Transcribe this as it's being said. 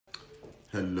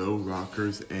Hello,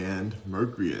 rockers and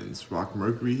Mercuryans. Rock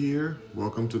Mercury here.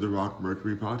 Welcome to the Rock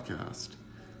Mercury podcast.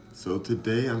 So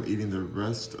today I'm eating the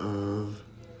rest of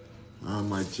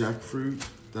my jackfruit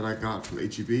that I got from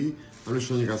HEB. I'm just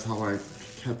showing you guys how I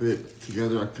kept it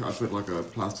together. I put like a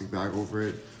plastic bag over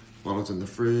it while it's in the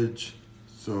fridge.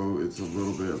 So it's a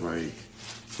little bit like,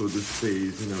 so this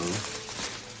stays,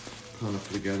 kind of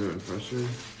together and fresher.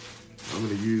 I'm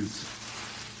gonna use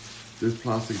this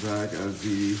plastic bag as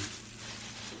the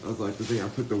thing I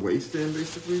put the waste in,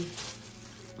 basically.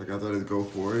 Like I thought I'd go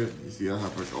for it. You see I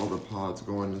have like all the pods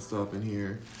going and stuff in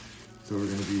here. So we're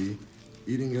gonna be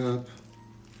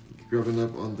grubbing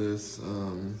up on this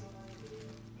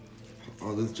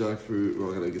jackfruit.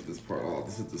 Well, I gotta get this part off.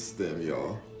 This is the stem,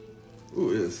 y'all. Ooh,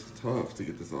 it is tough to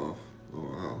get this off. Oh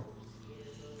wow.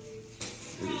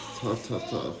 It is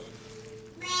tough.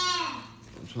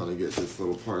 I'm trying to get this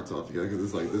little parts off together because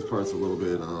it's like this part's a little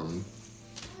bit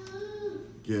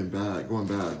going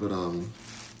bad. But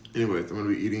anyways, I'm gonna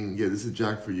be eating. Yeah, this is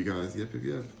jackfruit, you guys. Yep.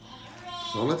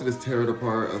 So I'll let to just tear it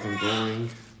apart as I'm going,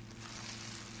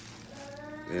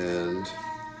 and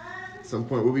at some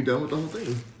point we'll be done with the whole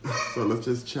thing. So let's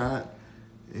just chat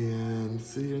and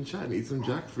sit here and chat and eat some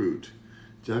jackfruit.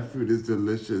 Jackfruit is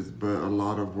delicious, but a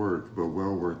lot of work, but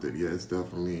well worth it. Yeah, it's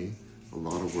definitely a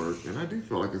lot of work, and I do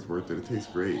feel like it's worth it. It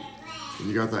tastes great. And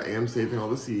you guys, I am saving all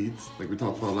the seeds, like we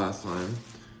talked about last time.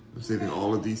 I'm saving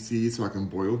all of these seeds so I can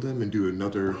boil them and do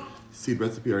another seed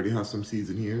recipe. I already have some seeds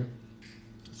in here.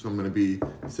 So I'm gonna be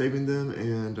saving them,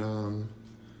 and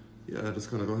yeah,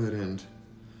 just gonna go ahead and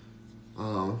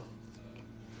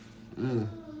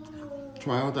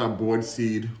try out that boiled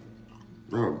seed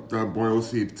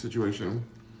situation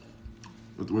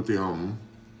with the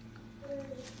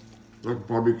like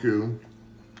barbecue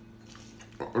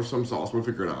or some sauce. We'll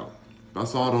figure it out. I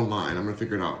saw it online. I'm gonna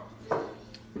figure it out.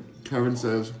 Kevin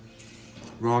says,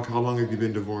 Rock, how long have you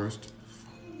been divorced?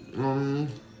 Like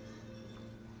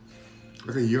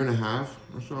a year and a half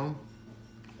or so.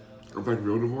 Of like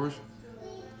real divorce.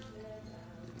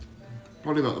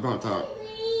 Probably about that.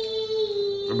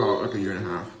 About like a year and a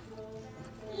half.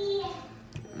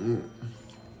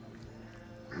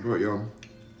 But y'all,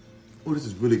 oh, this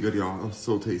is really good, y'all. It's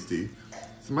so tasty.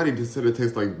 Somebody just said it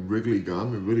tastes like Wrigley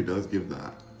gum. It really does give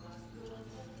that.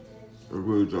 It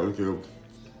really does give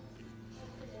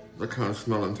that kind of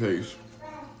smell and taste.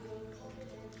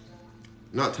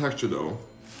 Not texture though.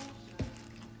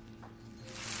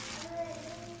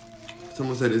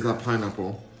 Someone said, is that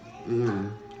pineapple? No,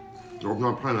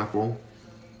 not pineapple.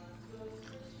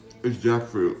 It's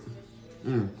jackfruit.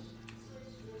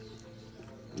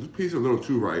 This piece is a little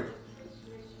too ripe.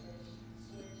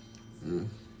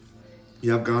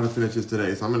 Yeah, I've got to finish this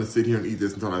today, so I'm gonna sit here and eat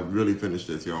this until I really finish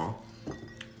this, y'all.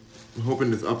 I'm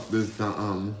hoping this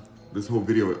whole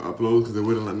video uploads because it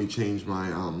wouldn't let me change my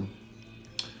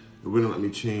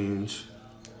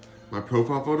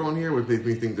profile photo on here, which makes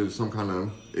me think there's some kind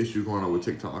of issue going on with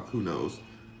TikTok. Who knows?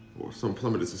 Or some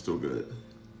of this is still good.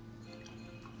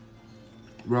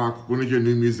 Rock, when is your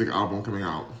new music album coming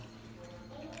out?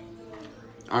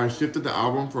 I shifted the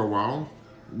album for a while,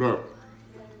 but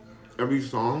every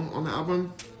song on the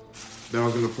album that I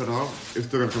was gonna put out is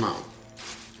still gonna come out.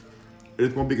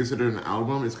 It won't be considered an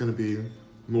album, it's gonna be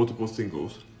multiple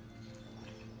singles.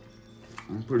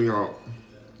 I'm putting out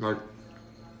like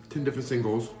 10 different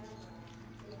singles.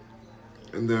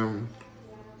 And then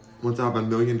once I have $1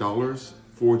 million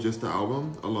for just the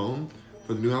album alone,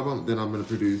 for the new album, then I'm gonna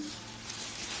produce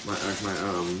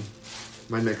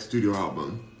my next studio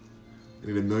album. I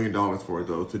need $1 million for it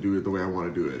though, to do it the way I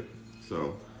wanna do it.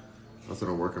 So that's what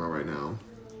I'm working on right now.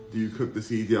 Do you cook the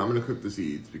seeds? Yeah, I'm gonna cook the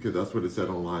seeds because that's what it said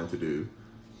online to do.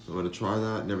 So I'm gonna try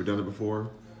that, never done it before.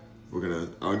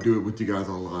 I'll do it with you guys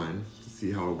online to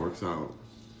see how it works out.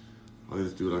 I'll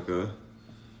just do like a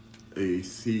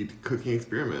seed cooking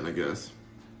experiment, I guess.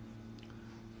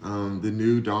 The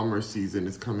new Dahmer season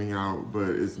is coming out, but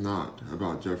it's not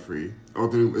about Jeffrey. Oh,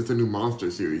 it's a new Monster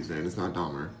series, man. It's not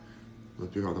Dahmer.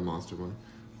 Let's pick out the Monster one.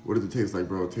 What does it taste like,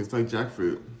 bro? It tastes like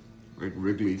jackfruit, like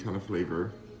Wrigley kind of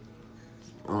flavor.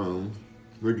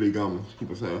 Wrigley gum,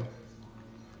 people say.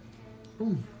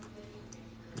 Oh,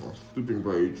 sleeping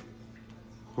braids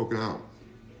poking out.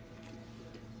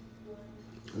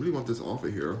 I really want this off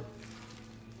of here.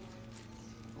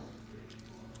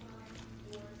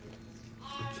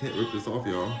 I can't rip this off,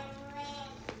 y'all.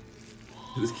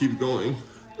 It just keeps going.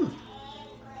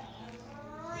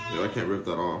 Yeah, I can't rip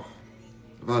that off.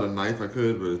 If I had a knife, I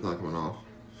could, but it's not coming off.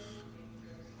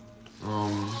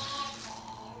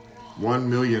 1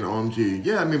 million OMG.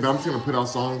 Yeah, I mean, but I'm just gonna put out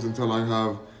songs until I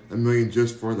have $1 million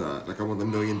just for that. Like I want $1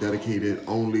 million dedicated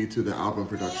only to the album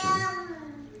production.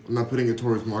 I'm not putting it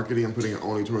towards marketing. I'm putting it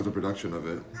only towards the production of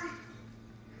it.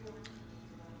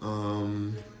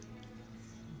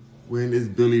 When is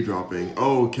Billy dropping?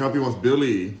 Oh, Kelpie wants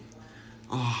Billy.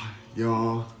 Ah,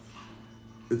 y'all.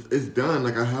 It's done.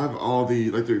 Like, I have all the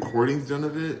recordings done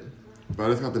of it, but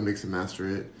I just have to mix and master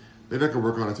it. Maybe I could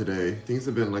work on it today. Things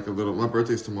have been like a little, my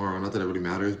birthday's tomorrow, not that it really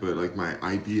matters, but like my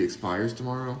ID expires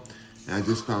tomorrow. And I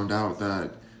just found out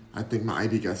that I think my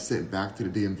ID got sent back to the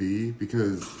DMV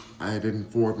because I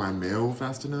didn't forward my mail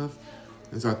fast enough.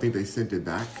 And so I think they sent it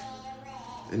back.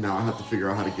 And now I have to figure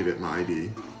out how to get it, my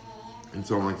ID. And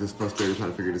so I'm like just frustrated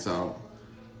trying to figure this out.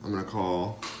 I have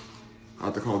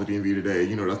to call the DMV today.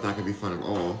 You know, that's not gonna be fun at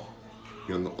all.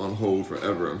 Be on hold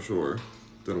forever, I'm sure.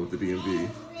 Done with the DMV.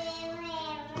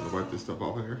 I'm gonna wipe this stuff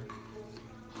off here.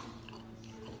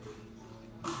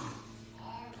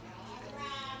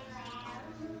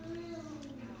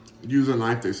 Use a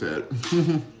knife, they said.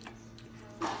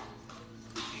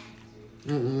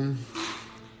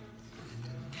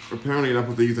 Apparently you're not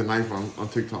supposed to use a knife on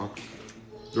TikTok.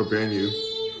 They'll ban you.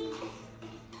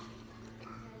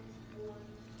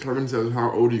 Kevin says,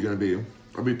 how old are you gonna be?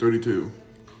 I'll be 32.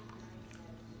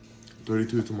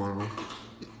 32 tomorrow.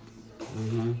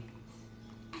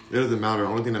 It doesn't matter. The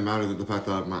only thing that matters is the fact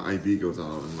that my ID goes out.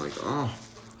 I'm like,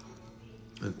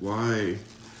 like why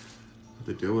have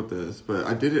to deal with this? But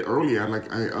I did it early. I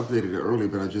updated it early,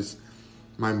 but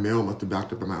my mail must have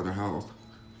backed up at my other house.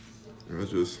 It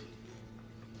was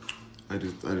I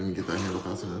didn't get that handled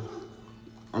fast enough.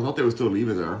 I thought they would still leave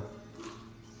it there.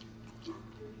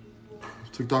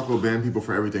 TikTok will ban people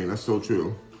for everything. That's so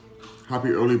true. Happy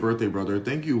early birthday, brother.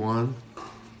 Thank you, Juan.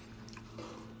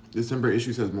 December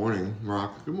issue says morning.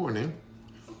 Rock, good morning.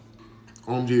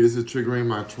 OMG, this is triggering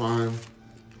my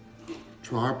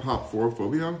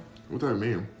tripophobia? What does that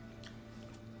mean?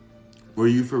 Were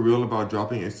you for real about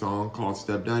dropping a song called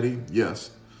Stepdaddy?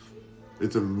 Yes.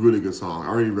 It's a really good song. I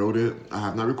already wrote it. I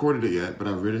have not recorded it yet, but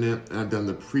I've written it and I've done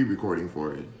the pre-recording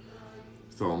for it.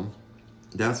 So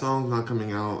that song's not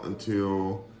coming out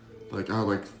until I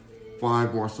have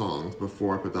 5 more songs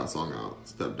before I put that song out.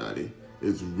 Stepdaddy.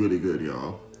 It's really good,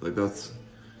 y'all. The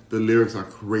lyrics are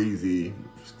crazy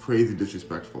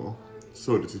disrespectful.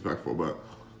 So disrespectful, but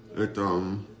it's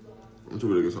a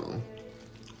really good song.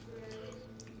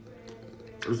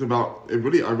 It's about, I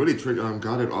really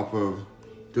got it off of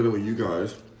dealing with you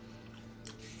guys.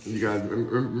 You guys,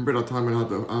 remember that time I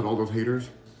had all those haters?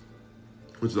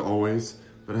 Which is always,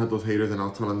 but I had those haters and I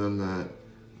was telling them that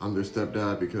I'm their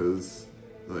stepdad because,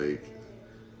 are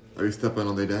you stepping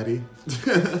on their daddy?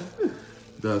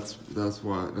 That's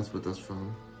what that's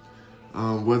from.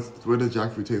 What does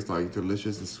jackfruit taste like?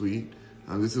 Delicious and sweet.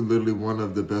 This is literally one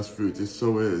of the best fruits. It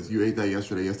so is. You ate that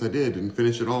yesterday. Yes, I did. Didn't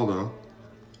finish it all though.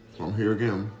 So I'm here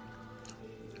again.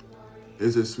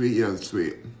 Is it sweet? Yeah, it's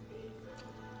sweet.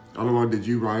 Otherwise, did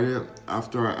you write it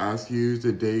after I asked you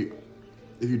to date?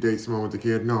 If you date someone with a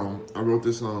kid? No, I wrote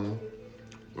this song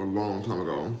a long time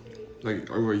ago,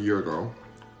 over a year ago.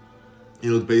 It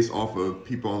was based off of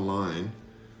people online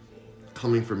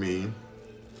coming for me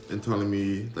and telling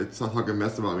me, talking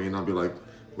mess about me, and I'll be like,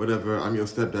 whatever, I'm your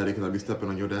stepdaddy because I'll be stepping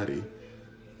on your daddy.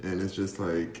 And it's just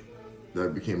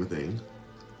that became a thing.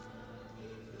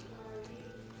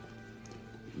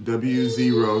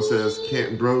 W0 says,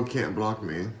 can't block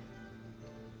me.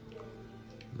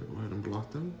 Go ahead and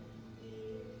block them.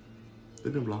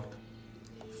 They've been blocked.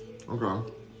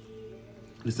 Okay.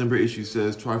 December issue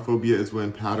says, triphobia is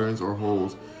when patterns or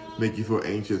holes make you feel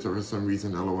anxious or for some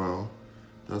reason, LOL.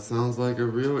 That sounds like a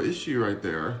real issue right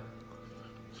there.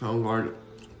 Sounds like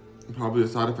probably a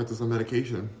side effect of some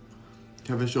medication.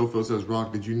 Kevin Schofield says,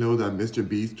 Rock, did you know that Mr.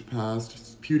 Beast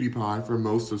passed PewDiePie for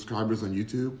most subscribers on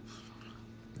YouTube?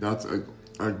 That's a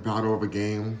battle of a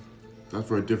game. That's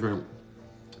for a different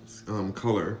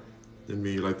color than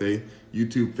me.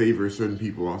 YouTube favors certain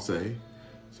people, I'll say.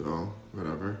 So,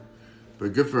 whatever.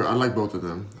 But I like both of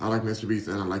them. I like Mr. Beast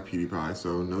and I like PewDiePie,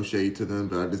 so no shade to them,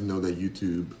 but I just know that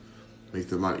YouTube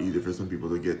makes it a lot easier for some people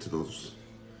to get to those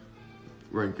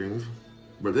rankings.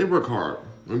 But they work hard.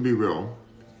 Let me be real.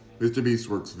 Mr. Beast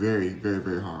works very, very,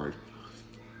 very hard.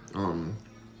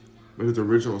 But his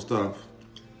original stuff,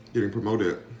 getting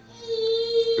promoted,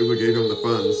 it what gave him the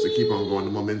funds to keep on going,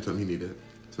 the momentum he needed.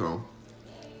 So,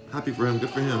 happy for him, good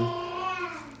for him.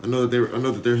 I know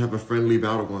that they have a friendly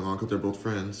battle going on because they're both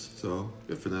friends, so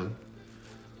good for them.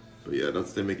 But yeah,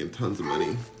 they're making tons of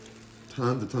money.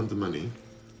 Tons of money.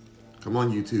 Come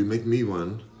on, YouTube, make me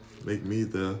one. Make me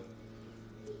the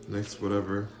next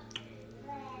whatever.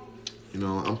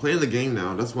 I'm playing the game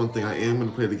now. That's one thing. I am going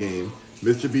to play the game.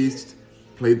 Mr. Beast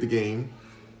played the game.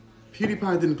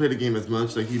 PewDiePie didn't play the game as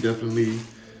much. He definitely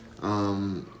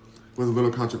was a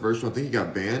little controversial. I think he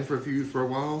got banned for a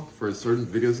while for certain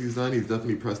videos he's done. He's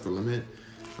definitely pressed the limit.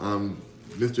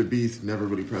 Mr. Beast never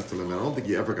really pressed the limit. I don't think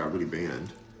he ever got really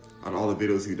banned. Out of all the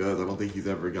videos he does, I don't think he's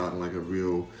ever gotten like a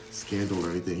real scandal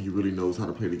or anything. He really knows how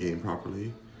to play the game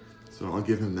properly. So I'll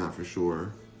give him that for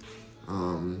sure.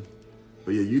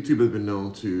 But yeah, YouTube has been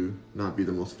known to not be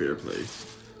the most fair place.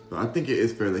 But I think it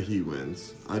is fair that he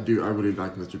wins. I really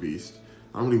like Mr. Beast.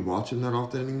 I don't really watch him that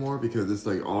often anymore because it's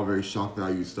like all very shock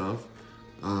value stuff.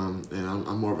 And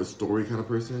I'm more of a story kind of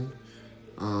person.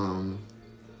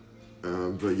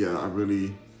 But yeah,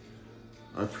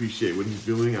 I appreciate what he's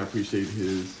doing. I appreciate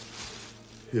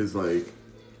his like,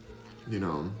 you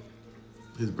know,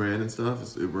 his brand and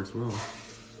stuff. It works well.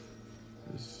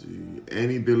 Let's see.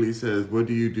 Annie Billy says, what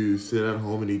do you do? Sit at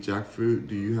home and eat jackfruit?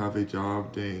 Do you have a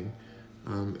job? Dang.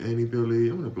 Annie Billy,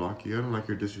 I'm gonna block you. I don't like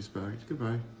your disrespect.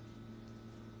 Goodbye.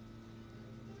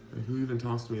 Like, who even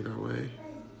talks to me that way?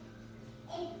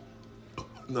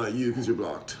 Not you, because you're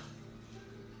blocked.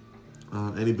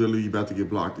 Annie Billy, you about to get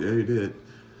blocked. Yeah, you did.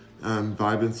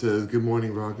 Vibin says, good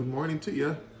morning, Rob. Good morning to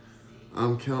you.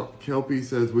 Kelpie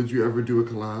says, would you ever do a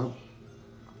collab?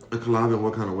 A collab in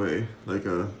what kind of way? Like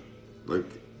a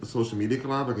social media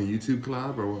collab? Like a YouTube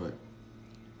collab or what?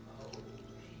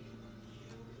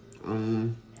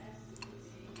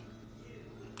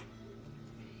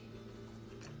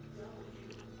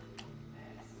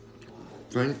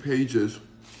 Frank Pages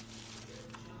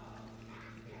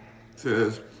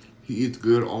says he eats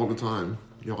good all the time.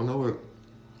 Y'all know it.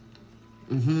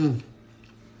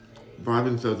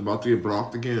 Vibin says about to get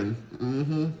blocked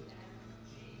again.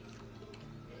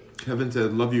 Kevin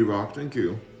says, love you, Rock. Thank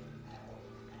you.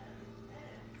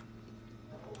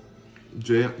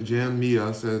 Jam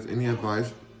Mia says, any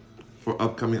advice for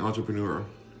upcoming entrepreneur?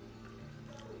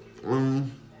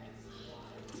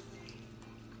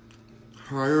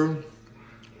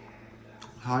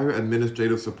 Hire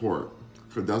administrative support.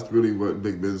 So that's really what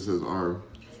big businesses are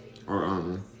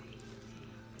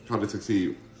how to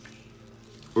succeed.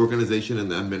 Organization and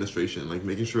the administration, like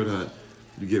making sure that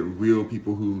you get real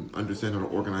people who understand how to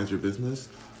organize your business,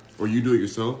 or you do it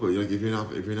yourself. But like if you're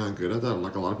not good at that,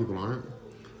 like a lot of people aren't,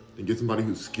 then get somebody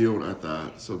who's skilled at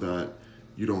that, so that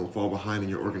you don't fall behind in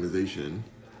your organization.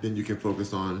 Then you can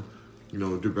focus on, you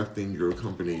know, directing your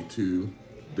company to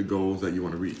the goals that you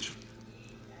want to reach.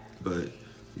 But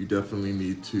you definitely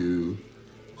need to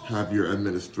have your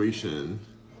administration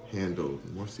handled.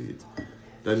 More seeds.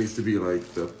 That needs to be like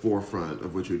the forefront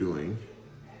of what you're doing.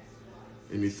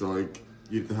 It needs to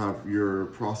you have to have your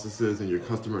processes and your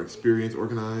customer experience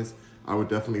organized. I would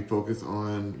definitely focus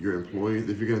on your employees.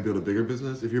 If you're gonna build a bigger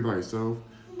business, if you're by yourself,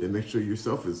 then make sure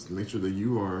that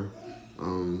you are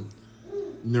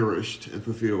nourished and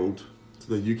fulfilled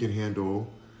so that you can handle,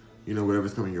 you know,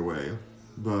 whatever's coming your way.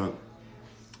 But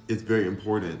it's very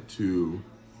important to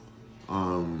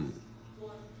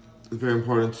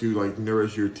like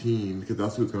nourish your team, because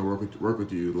that's who's going to work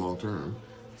with you long term.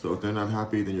 So if they're not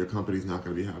happy, then your company's not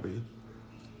going to be happy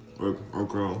or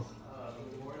grow.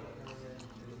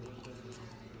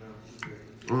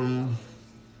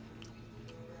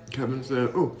 Kevin says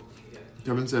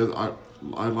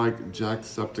I like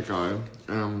Jacksepticeye,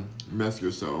 Mess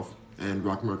Yourself, and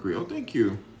Rock Mercury. Oh, thank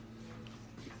you.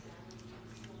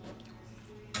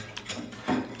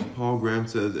 Paul Graham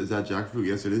says, is that jackfruit?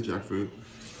 Yes, it is jackfruit.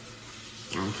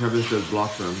 Kevin says,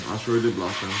 block them. I sure did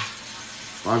block them.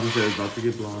 Bobby says, about to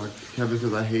get blocked. Kevin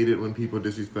says, I hate it when people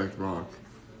disrespect Rock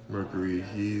Mercury.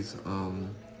 He's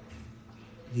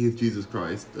Jesus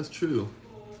Christ. That's true.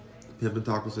 Kevin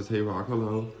Taco says, hey Rock,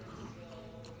 hello.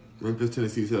 Memphis,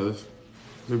 Tennessee says,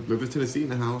 Memphis, Tennessee in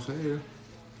the house. Hey.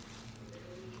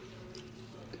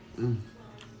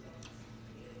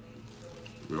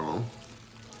 Y'all.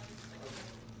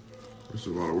 This is a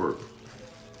lot of work.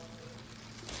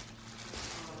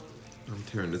 I'm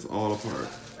tearing this all apart.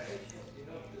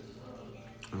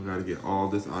 I've got to get all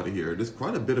this out of here. There's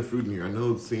quite a bit of fruit in here. I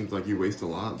know it seems like you waste a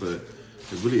lot, but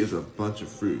it really is a bunch of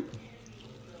fruit.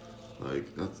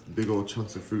 Like, that's big old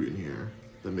chunks of fruit in here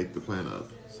that make the plant up.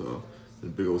 So,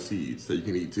 and big old seeds that you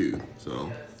can eat too.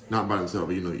 So, not by themselves,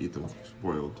 but you know, you eat them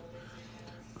spoiled.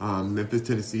 Memphis,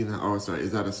 Tennessee. Oh, sorry.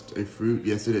 Is that a fruit?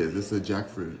 Yes, it is. It's a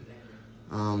jackfruit.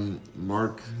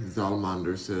 Mark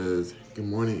Zalmander says, good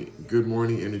morning,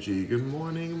 energy. Good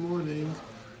morning.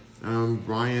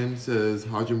 Brian says,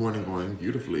 how's your morning going?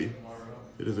 Beautifully.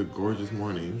 It is a gorgeous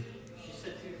morning. She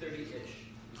said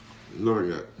 2:30-ish.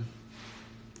 Loving it.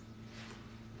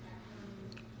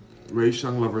 Ray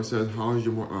Shung Lover says, how is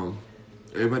your morning?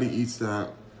 Everybody eats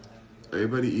that.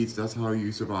 That's how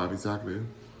you survive, exactly.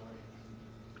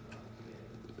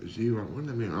 What does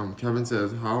that mean? Kevin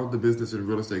says, how the business in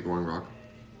real estate going, Rock?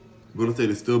 Real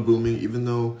estate is still booming, even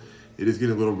though it is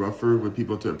getting a little rougher with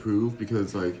people to approve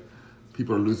because like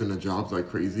people are losing their jobs like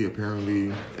crazy.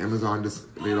 Apparently, Amazon just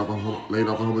laid off a whole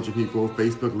bunch of people.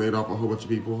 Facebook laid off a whole bunch of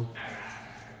people.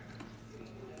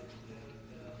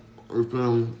 There's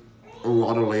been a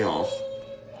lot of layoffs,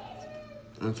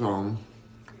 and so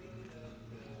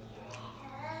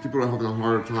people are having a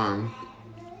harder time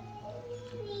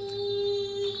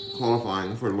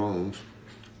qualifying for loans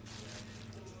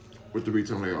with the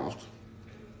recent layoffs.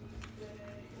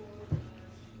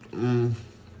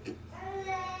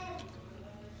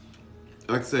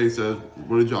 Alexei says,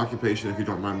 what is your occupation if you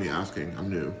don't mind me asking? I'm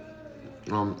new.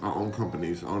 I own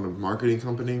companies. I own a marketing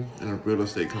company and a real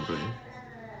estate company.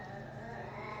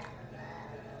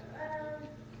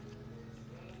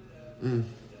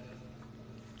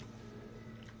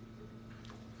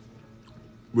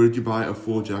 Where did you buy a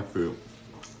full jackfruit?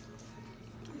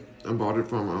 I bought it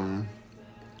from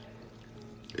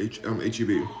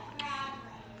HEB.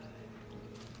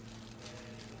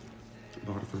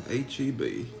 Bought it from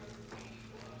HEB.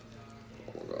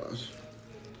 Oh my gosh.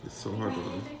 It's so hard to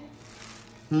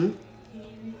learn.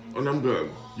 Oh, no, I'm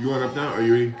good. You going up now? Or are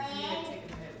you eating?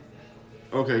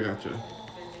 Okay, gotcha.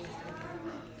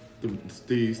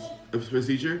 The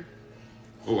procedure?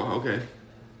 Oh, wow, okay.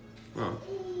 Wow.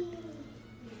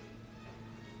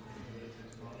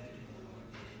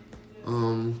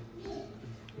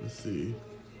 Let's see.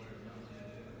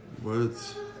 Where'd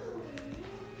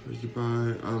you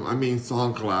buy?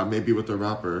 Song collab, maybe with a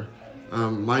rapper.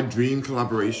 My dream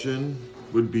collaboration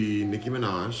would be Nicki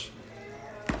Minaj.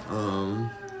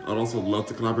 I'd also love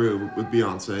to collaborate with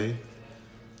Beyonce.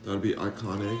 That'd be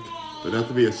iconic. But it'd have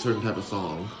to be a certain type of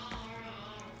song.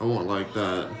 I want like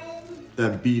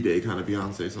that B-Day kind of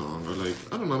Beyonce song. Or like,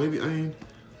 I don't know, maybe, I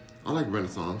like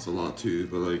Renaissance a lot too,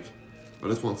 but like, I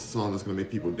just want a song that's gonna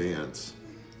make people dance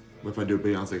if I do a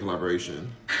Beyonce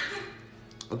collaboration.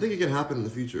 I think it can happen in the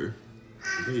future.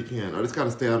 I think it can. I just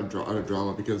gotta stay out of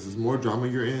drama because the more drama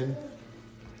you're in,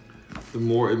 the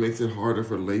more it makes it harder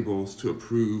for labels to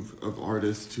approve of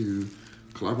artists to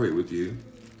collaborate with you.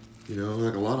 You know,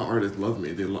 like a lot of artists love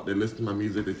me. They listen to my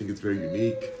music. They think it's very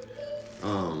unique.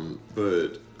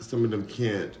 But some of them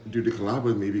can't do the collab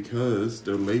with me because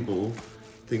their label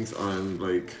thinks I'm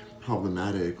like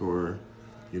problematic or,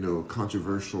 you know,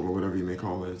 controversial or whatever you may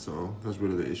call it. So that's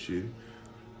really the issue.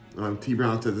 T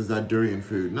Brown says, is that durian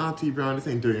fruit? Nah, T Brown, this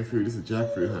ain't durian fruit. This is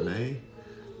jackfruit, honey.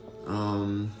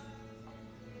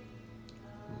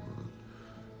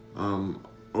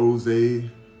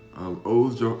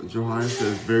 Oz Johanna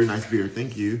says, very nice beer,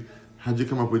 thank you. How'd you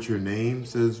come up with your name?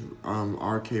 Says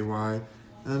RKY.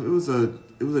 It was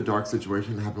a dark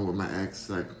situation that happened with my ex.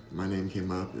 Like my name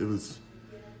came up. It was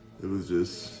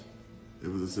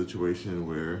a situation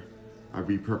where I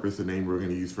repurposed the name we were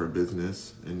gonna use for a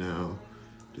business, and now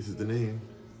this is the name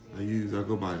I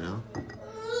go by now.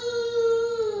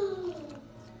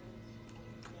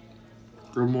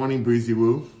 Good morning, Breezy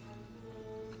Woo.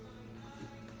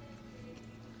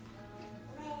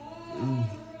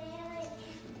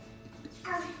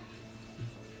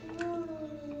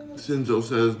 Shinzo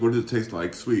says, what does it taste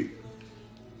like? Sweet.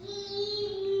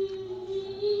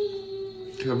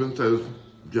 Kevin says,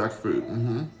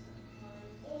 jackfruit.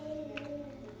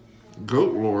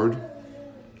 Goat Lord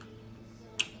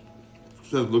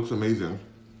says, looks amazing.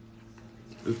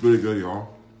 It's really good,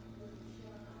 y'all.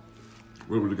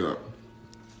 What do we got?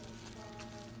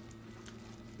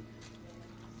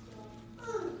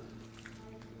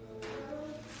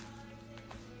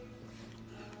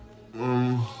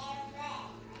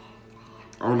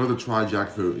 I would love to try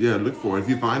jackfruit. Yeah, look for it. If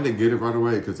you find it, get it right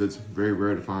away because it's very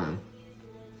rare to find.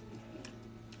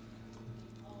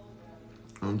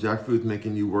 Jackfruit's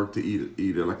making you work to eat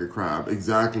it like a crab.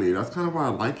 Exactly. That's kind of why I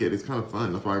like it. It's kind of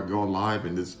fun. That's why I go live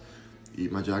and just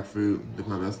eat my jackfruit, live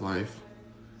my best life.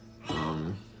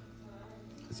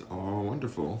 It's all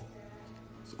wonderful.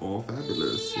 It's all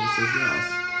fabulous. He says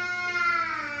yes.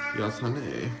 Yes,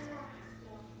 honey.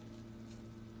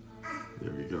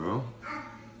 There we go.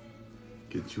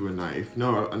 Get you a knife.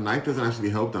 No, a knife doesn't actually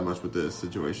help that much with this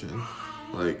situation.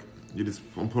 Like,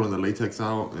 I'm pulling the latex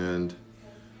out and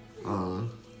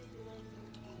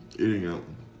eating it.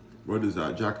 What is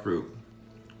that? Jackfruit.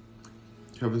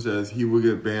 Kevin says he will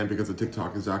get banned because of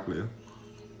TikTok. Exactly.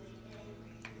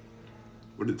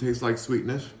 Would it taste like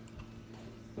sweetness?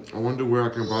 I wonder where I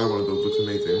can buy one of those. Looks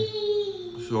amazing.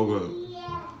 So good.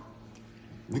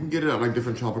 You can get it at like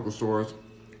different tropical stores.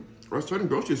 Or certain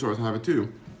grocery stores have it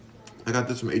too. I got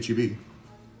this from HEB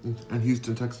in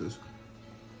Houston, Texas.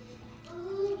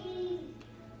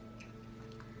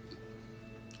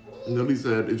 Nelly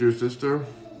said, "Is your sister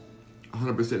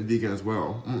 100% vegan as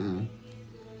well?" Mm-mm.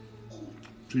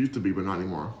 She used to be, but not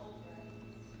anymore.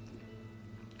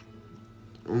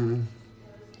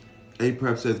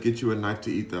 A-Prep says, "Get you a knife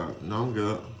to eat that." No, I'm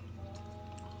good.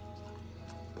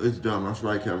 It's dumb. That's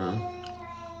right, Kevin.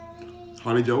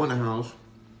 Holly Joe in the house.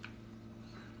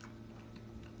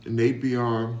 Nate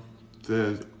BR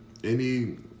says,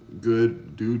 "Any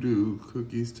good doo-doo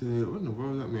cookies today?" What in the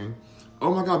world does that mean?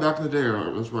 Oh my God, back in the day,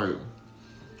 that's right.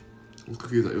 It was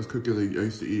cookies I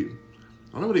used to eat.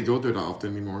 I don't really go there that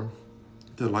often anymore.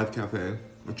 The Life Cafe,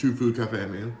 a True Food Cafe, I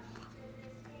mean.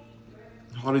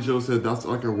 Holly Joe said, "That's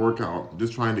like a workout,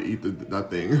 just trying to eat that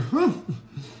thing."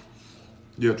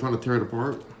 Yeah, trying to tear it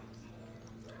apart.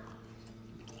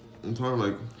 I'm trying to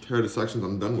like tear the sections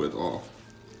I'm done with off.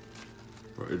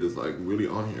 But it is like really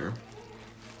on here.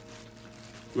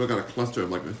 Well, I got a cluster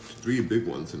of like 3 big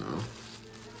ones now.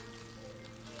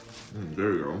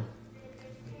 There you go.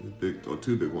 Big or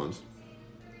 2 big ones.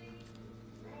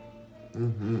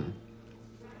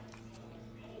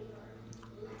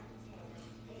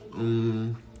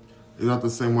 Is that the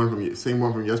same one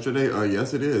from yesterday?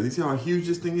 Yes, it is. You see how huge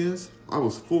this thing is? I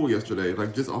was full yesterday.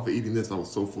 Like just off of eating this, I was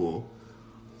so full.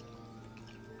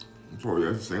 Probably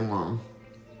that's the same one.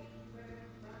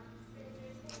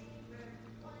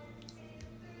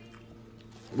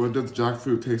 What does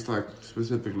jackfruit taste like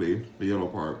specifically? The yellow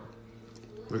part,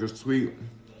 like a sweet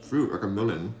fruit, like a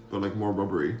melon, but like more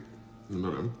rubbery than the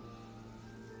melon.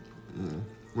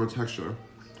 More texture.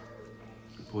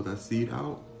 Pull that seed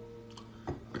out.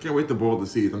 I can't wait to boil the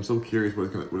seeds. I'm so curious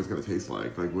what it's gonna taste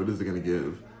like. Like, what is it gonna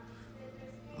give?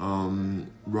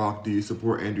 Rock, do you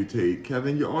support Andrew Tate?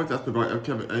 Kevin, you always ask about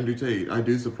Andrew Tate. I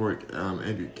do support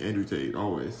Andrew Tate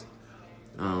always.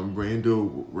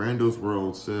 Randall's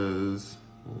World says,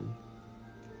 hold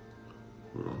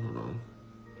on.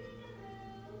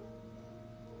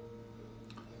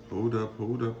 Hold up.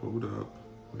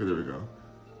 Okay, there we go.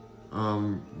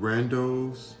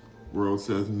 Randall's World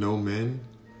says, no men.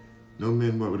 No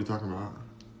men, what are you talking about?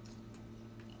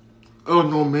 Oh,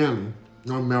 no men.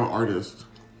 No male artist.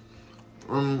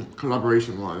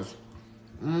 Collaboration wise.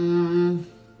 I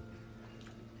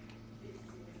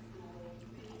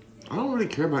don't really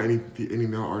care about any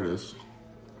male artists.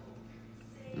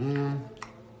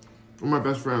 My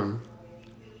best friend,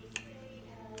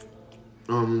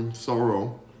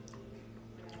 Sorrow.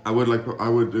 I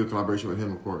would do a collaboration with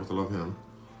him, of course. I love him.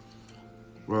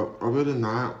 Well, other than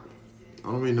that, I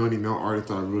don't really know any male artists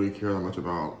that I really care that much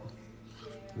about.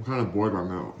 I'm kind of bored by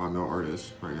male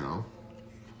artists right now.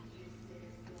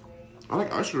 I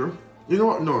like Usher. You know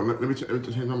what? No, let me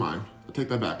change my mind. I take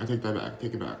that back. Take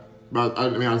it back. But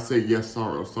I say yes,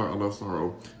 Sorrow. I love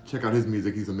Sorrow. Check out his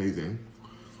music. He's amazing.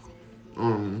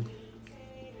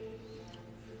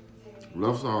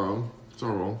 Love Sorrow.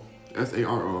 Saro.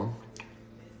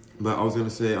 But I was gonna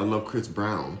say I love Chris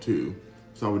Brown too.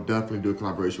 So I would definitely do a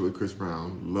collaboration with Chris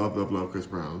Brown. Love Chris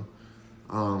Brown.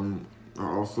 I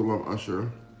also love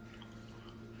Usher.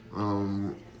 I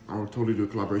would totally do a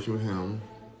collaboration with him.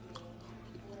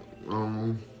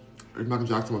 If Michael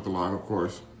Jackson was alive, of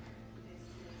course.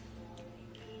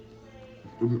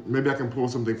 Maybe I can pull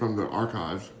something from the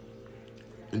archives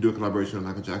and do a collaboration with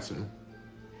Michael Jackson.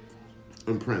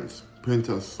 And Prince. Prince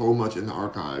has so much in the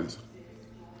archives.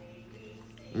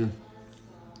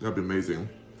 That'd be amazing.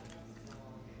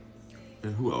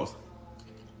 And who else?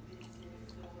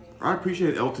 I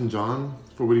appreciate Elton John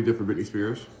for what he did for Britney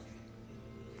Spears.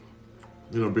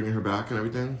 You know, bringing her back and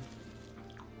everything.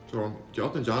 So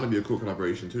Elton John would be a cool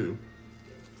collaboration too.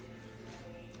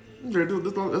 Okay,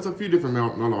 there's a few different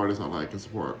male artists I like and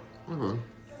support. Okay.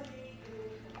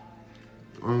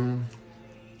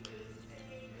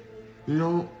 You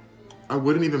know, I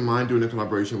wouldn't even mind doing a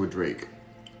collaboration with Drake.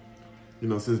 You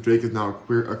know, since Drake is now a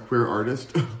queer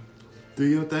artist. Do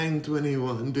your thing,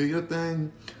 21. Do your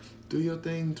thing. Do your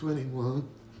thing, 21.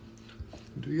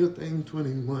 Do your thing,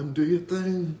 21. Do your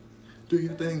thing. Do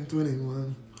your thing,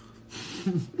 21.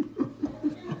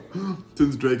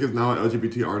 Since Drake is now an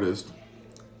LGBT artist,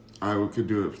 I could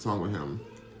do a song with him.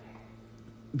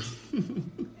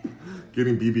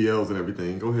 Getting BBLs and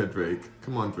everything. Go ahead, Drake.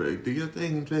 Come on, Drake. Do your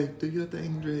thing, Drake. Do your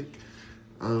thing, Drake.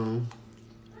 Oh,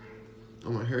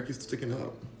 my hair keeps sticking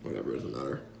up. Whatever, it doesn't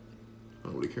matter. I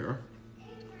don't really care.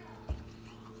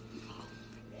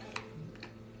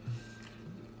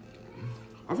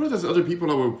 I've heard there's other people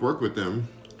that would work with them.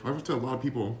 I've heard a lot of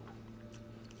people.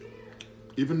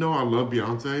 Even though I love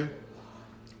Beyonce,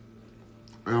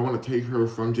 and I want to take her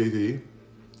from Jay-Z,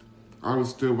 I would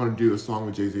still want to do a song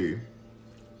with Jay-Z.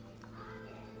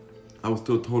 I would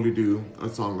still totally do a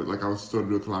song with, like, I would still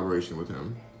do a collaboration with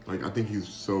him.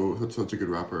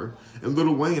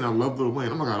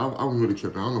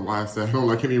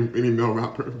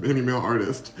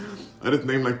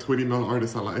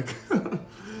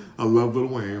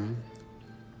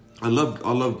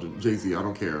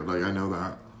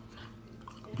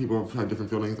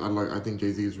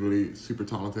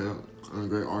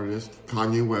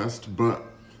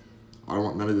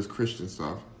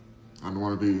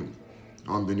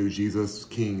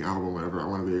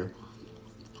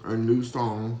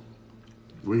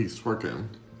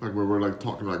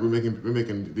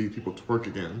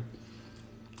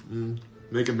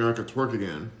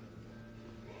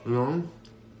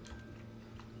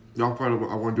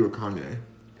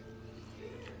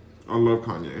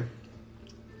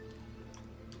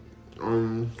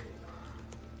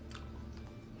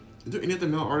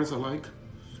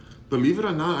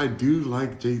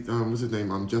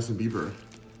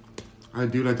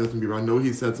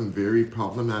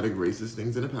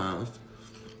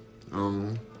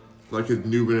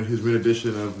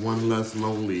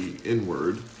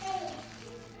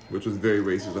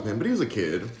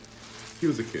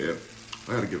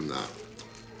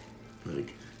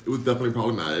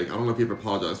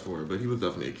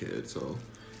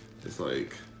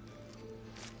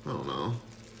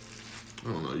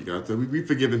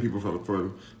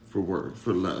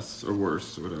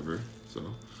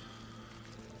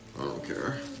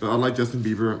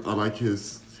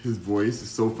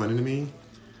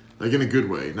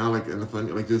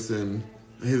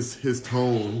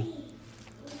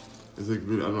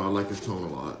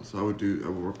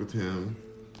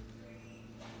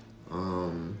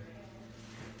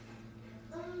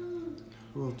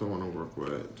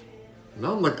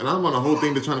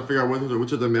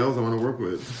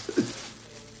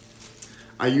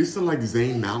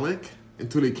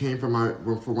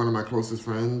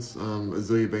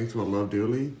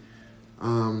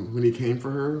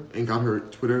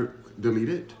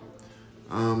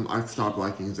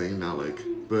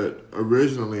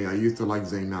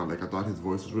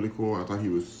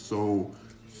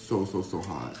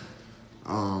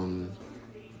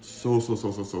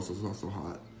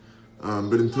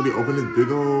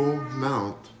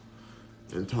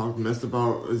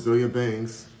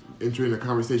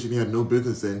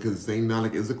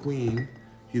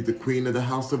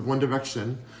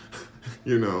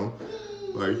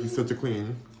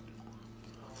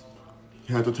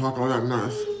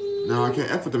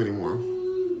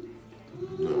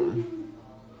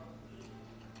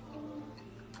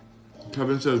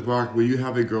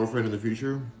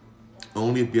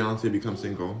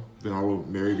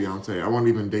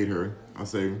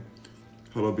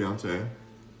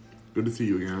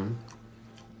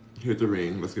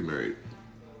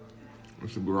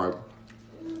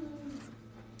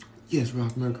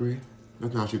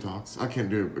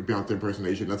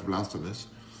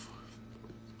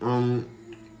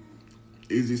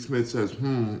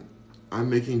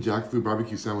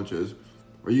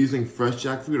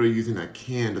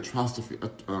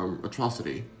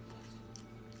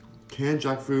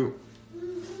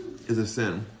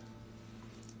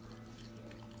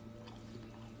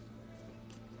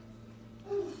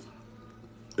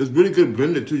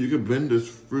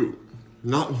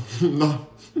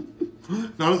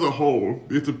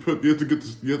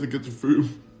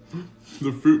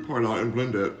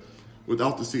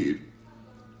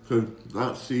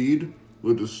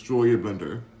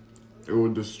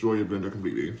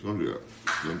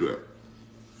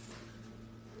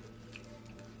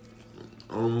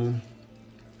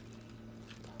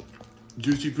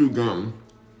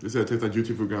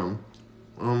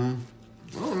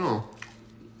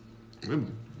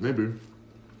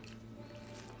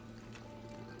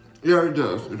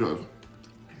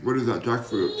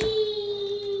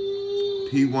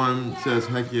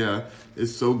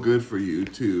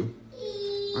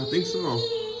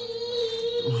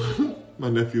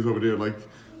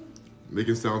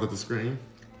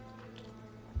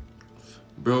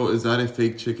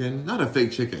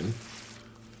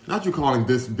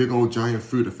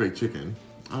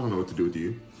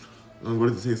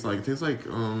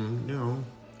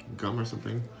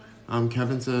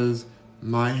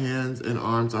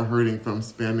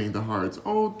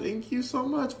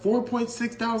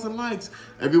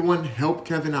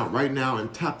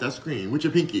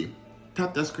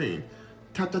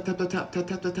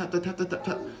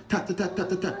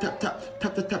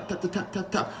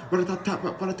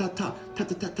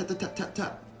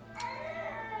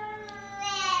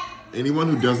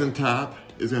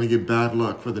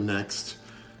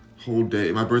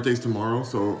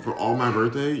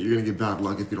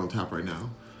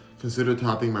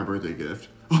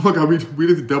 Oh my god, we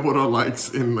just doubled our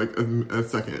likes in like a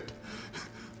second.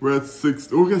 We're at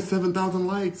 7,000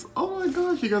 likes. Oh my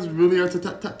gosh, you guys really are.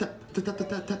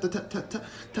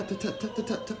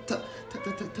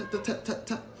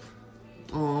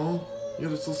 Oh, you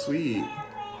guys are so sweet.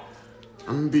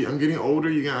 I'm getting older,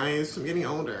 you guys. I'm getting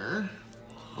older.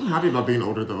 I'm happy about being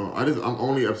older though. I'm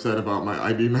only upset about my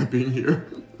ID not being here.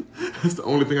 That's the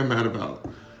only thing I'm mad about.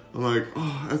 I'm like,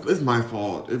 oh, it's my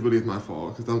fault. It really is my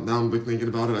fault. Because now I'm thinking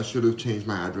about it. I should have changed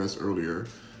my address earlier.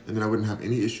 And then I wouldn't have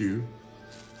any issue.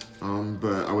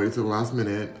 But I waited till the last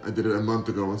minute. I did it a month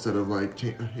ago instead of like,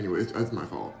 anyways, it's my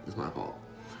fault. It's my fault.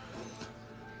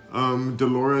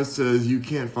 Dolores says, you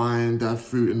can't find that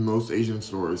fruit in most Asian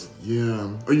stores.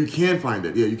 Yeah. Oh, you can find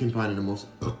it. Yeah, you can find it in most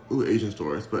Asian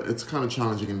stores. But it's kind of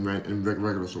challenging in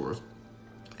regular stores.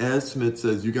 Ed Smith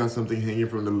says, you got something hanging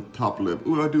from the top lip.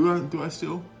 Ooh, do I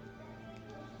still?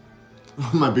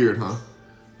 Oh, my beard, huh?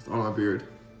 It's all my beard.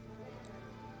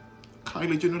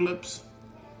 Kylie Jenner lips.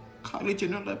 Kylie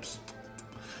Jenner lips.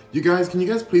 You guys, can you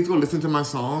guys please go listen to my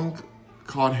song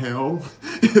called Hell?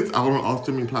 It's out on all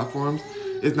streaming platforms.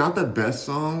 It's not the best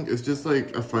song. It's just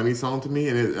like a funny song to me,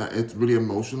 and it's really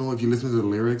emotional. If you listen to the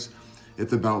lyrics,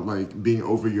 it's about like being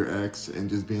over your ex and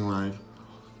just being like,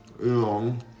 you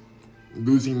know,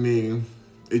 losing me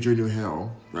is your new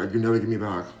hell. Like, you'll never get me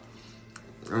back.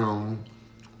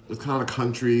 It's kind of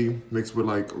country mixed with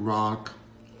like rock,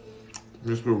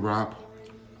 mixed with rap.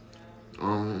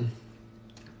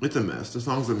 It's a mess. The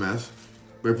song's a mess.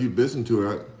 But if you listen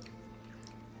to it,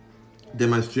 then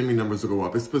my streaming numbers will go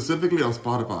up. It's specifically on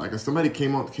Spotify. Because somebody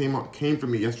came for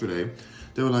me yesterday.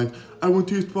 They were like, I went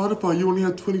to your Spotify. You only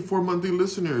have 24 monthly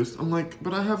listeners. I'm like,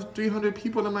 but I have 300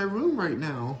 people in my room right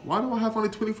now. Why do I have only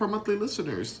 24 monthly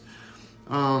listeners?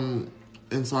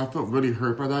 And so I felt really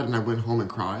hurt by that, and I went home and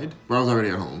cried. Well, I was already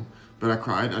at home, but I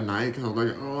cried at night because I was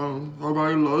like, oh,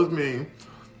 nobody loves me.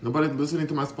 Nobody's listening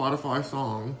to my Spotify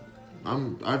song.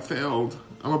 I failed.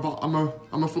 I'm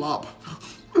a flop.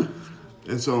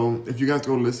 And so if you guys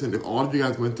go listen, if all of you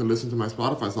guys went to listen to my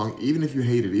Spotify song, even if you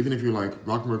hate it, even if you're like,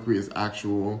 Rock Mercury is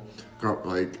actual,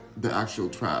 like the actual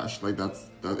trash, like that,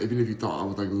 even if you thought I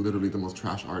was like literally the most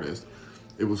trash artist,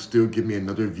 it will still give me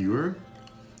another viewer,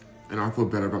 and I'll feel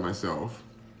better about myself.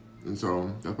 And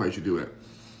so that's why you should do it.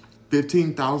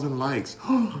 15,000 likes.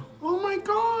 Oh my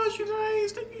gosh, you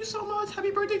guys, thank you so much.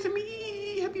 Happy birthday to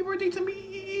me. Happy birthday to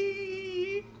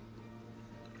me.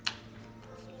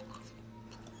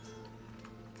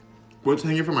 What's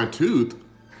hanging from my tooth?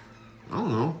 I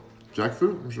don't know.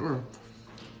 Jackfruit, I'm sure.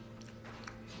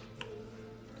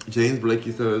 James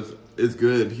Blakey says, it's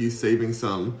good. He's saving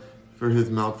some for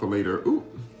his mouth for later. Ooh,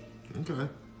 okay.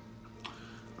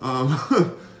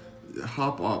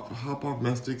 Hop off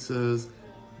Mystic says,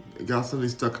 got something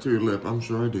stuck to your lip. I'm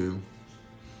sure I do.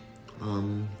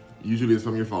 Usually it's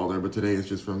from your father, but today it's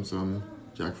just from some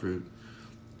jackfruit.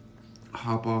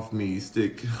 Hop off me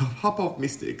stick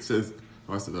says,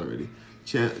 oh, I said that already.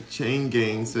 Chain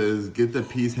Gang says, get the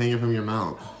piece hanging from your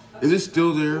mouth. Is it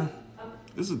still there?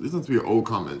 This must be your old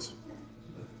comments.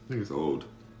 I think it's old.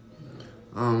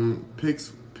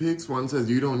 Pix one says,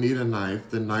 you don't need a knife.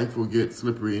 The knife will get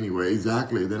slippery anyway.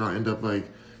 Exactly. Then I'll end up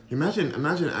like, imagine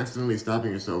accidentally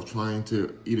stabbing yourself trying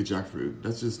to eat a jackfruit.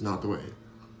 That's just not the way.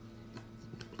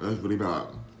 That's really bad.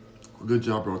 Good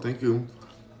job, bro. Thank you.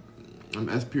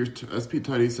 SP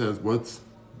Tutty says, what's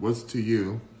to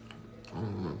you? I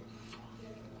don't know.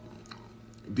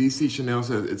 DC Chanel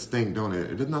says, it stink, don't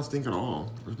it? It does not stink at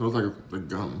all. It smells like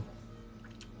gum.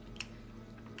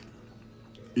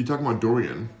 You talking about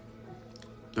durian?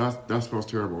 That smells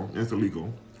terrible. And it's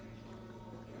illegal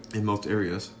in most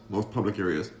areas, most public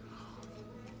areas.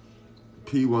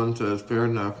 P1 says, fair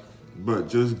enough, but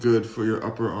just good for your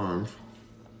upper arms.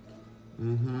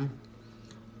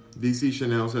 DC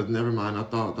Chanel says, never mind, I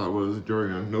thought that was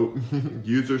durian. Nope.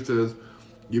 User says,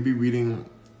 you be reading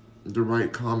the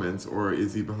right comments, or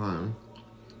is he behind?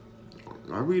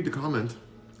 I read the comment.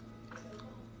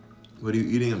 What are you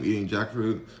eating? I'm eating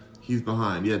jackfruit. He's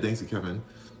behind. Yeah, thanks to Kevin.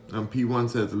 P1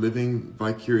 says, living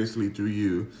vicariously through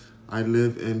you. I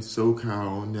live in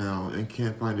SoCal now and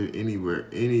can't find it anywhere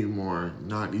anymore,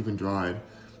 not even dried.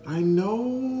 I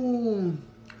know.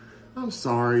 I'm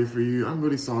sorry for you. I'm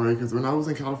really sorry, because when I was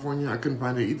in California, I couldn't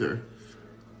find it either.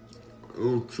 It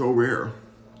was so rare.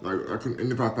 Like, and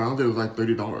if I found it, it was like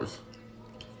 $30.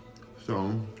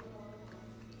 So,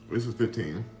 this was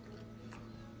 15.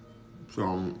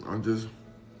 So,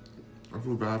 I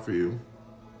feel bad for you.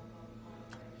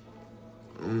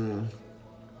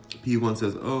 P1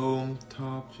 says, oh,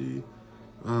 top G.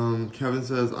 Kevin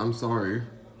says, I'm sorry.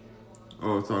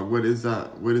 Oh, sorry. What is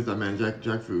that? What is that, man?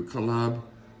 Jackfruit collab.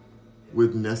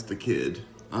 with Nesta Kid.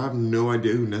 I have no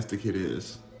idea who Nesta Kid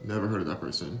is. Never heard of that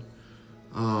person.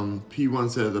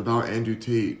 P1 says about Andrew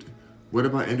Tate. What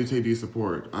about Andrew Tate do you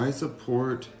support? I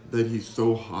support that he's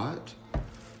so hot.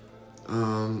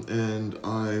 And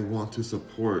I want to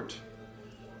support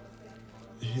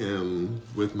him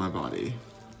with my body.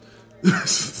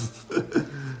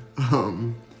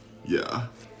 Yeah.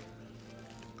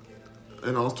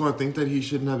 And also I think that he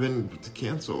shouldn't have been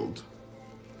canceled.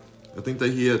 I think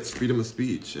that he had freedom of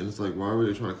speech, and it's like, why were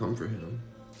they trying to come for him?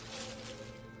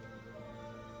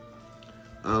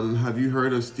 Have you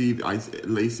heard of Steve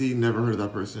Lacy? Never heard of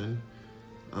that person.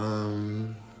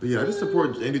 But yeah, I just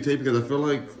support Andrew Tate because I feel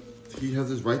like he has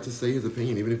his right to say his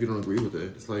opinion, even if you don't agree with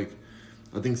it. It's like,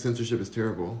 I think censorship is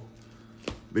terrible.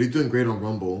 But he's doing great on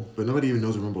Rumble, but nobody even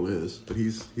knows what Rumble is. But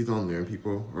he's on there and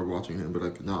people are watching him, but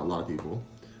like not a lot of people,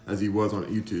 as he was on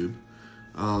YouTube.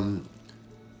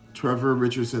 Trevor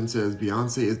Richardson says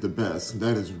Beyonce is the best.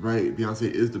 That is right.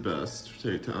 Beyonce is the best.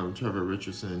 Trevor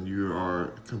Richardson, you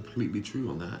are completely true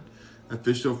on that.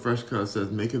 Official Fresh Cut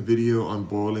says make a video on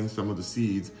boiling some of the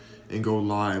seeds and go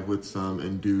live with some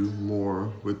and do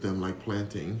more with them, like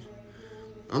planting.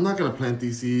 I'm not gonna plant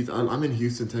these seeds. I'm in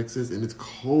Houston, Texas, and it's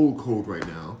cold right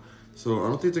now. So I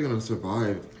don't think they're gonna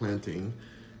survive planting.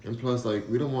 And plus, like,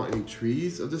 we don't want any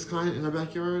trees of this kind in our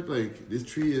backyard. Like, this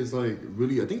tree is like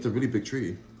really, I think it's a really big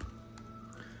tree.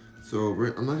 So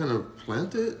I'm not gonna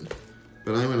plant it,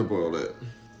 but I'm gonna boil it.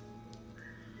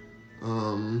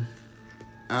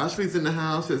 Ashley's in the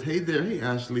house, says, hey there, hey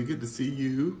Ashley, good to see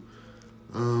you.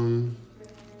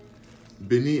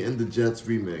 Benny and the Jets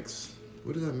remix.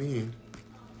 What does that mean?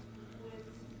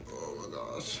 Oh my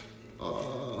gosh.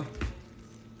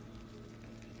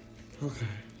 Okay.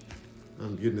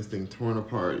 I'm getting this thing torn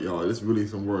apart, y'all. It's really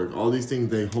some work. All these things,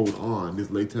 they hold on. This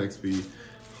latex be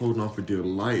holding on for dear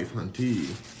life, hunty.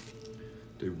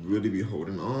 They really be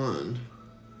holding on.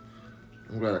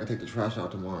 I'm glad I can take the trash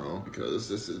out tomorrow because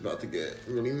this is about to get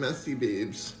really messy,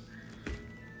 babes.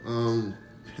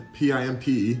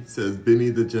 PIMP says Benny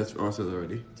the Jets. Oh, it says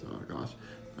already. So, oh gosh.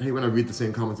 I hate when I read the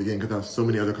same comments again because I have so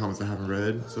many other comments I haven't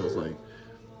read. So it's like,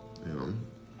 you know.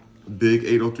 Big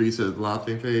 803 says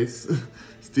laughing face.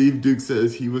 Steve Duke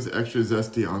says he was extra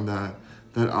zesty on that.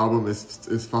 That album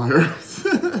is fire.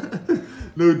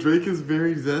 No, Drake is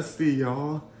very zesty,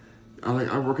 y'all.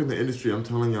 I work in the industry. I'm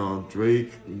telling y'all,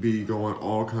 Drake be going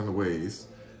all kind of ways.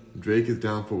 Drake is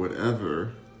down for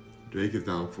whatever. Drake is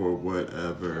down for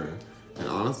whatever. And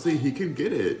honestly, he could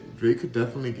get it. Drake could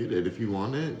definitely get it if you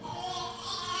want it.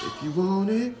 If you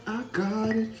want it, I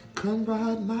got it. Come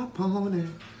ride my pony.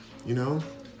 You know,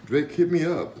 Drake hit me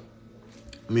up.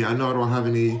 I mean, I know I don't have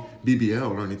any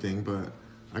BBL or anything, but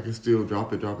I can still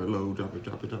drop it low, drop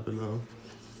it low.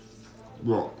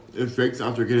 Well, if Drake's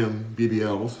out there getting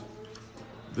BBLs,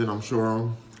 then I'm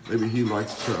sure maybe he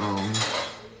likes to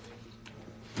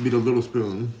be the little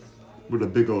spoon with a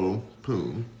big old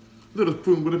poon. Little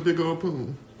spoon with a big old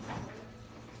poon.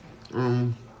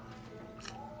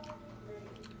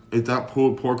 Is that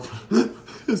pulled pork?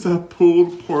 Is that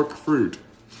pulled pork fruit?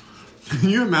 Can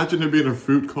you imagine there being a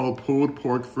fruit called pulled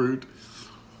pork fruit?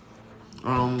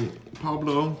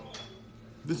 Pablo,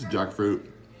 this is jackfruit.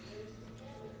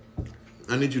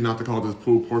 I need you not to call this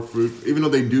pulled pork fruit, even though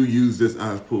they do use this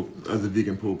as a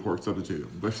vegan pulled pork substitute.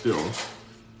 But still,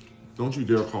 don't you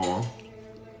dare call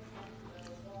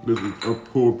this a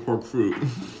pulled pork fruit.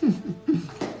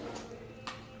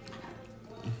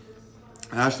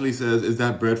 Ashley says, is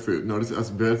that breadfruit? No, this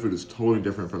breadfruit is totally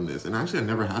different from this. And actually, I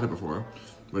never had it before.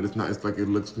 But it's not, it's like, it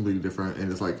looks completely different and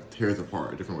it's like tears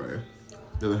apart a different way.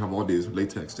 It doesn't have all these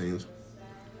latex things.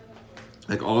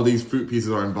 Like all these fruit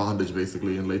pieces are in bondage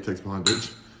basically, in latex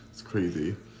bondage. It's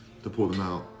crazy to pull them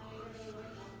out.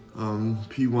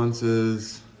 P1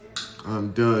 says,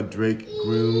 duh, Drake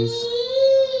grooms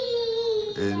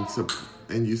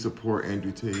and you support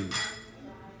Andrew Tate.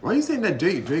 Why are you saying that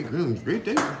Drake grooms? Drake,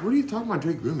 what are you talking about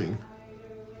Drake grooming?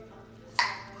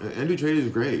 Andrew Tate is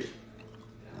great.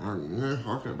 You're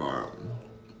talking about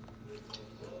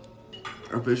it.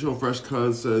 Official Fresh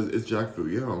Cuz says it's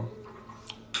jackfruit, yo.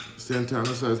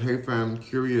 Santana says, hey fam,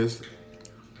 curious,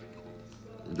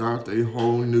 got a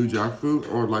whole new jackfruit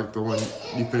or like the one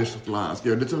you finished with last?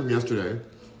 Yeah, this one from yesterday.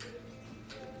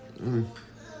 This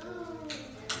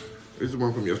is the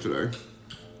one from yesterday.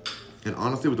 And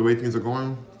honestly, with the way things are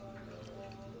going,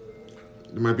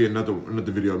 there might be another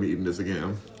video of me eating this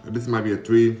again. This might be a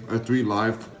three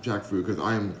live jackfruit because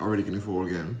I am already getting full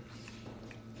again.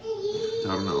 I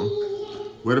don't know.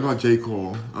 What about J.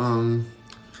 Cole?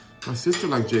 My sister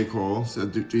likes J. Cole,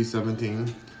 said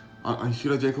G17. She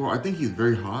likes J. Cole. I think he's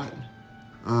very hot.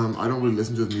 I don't really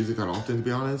listen to his music that often, to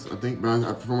be honest. I think,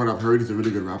 but from what I've heard, he's a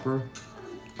really good rapper.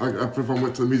 From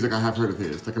what the music I have heard of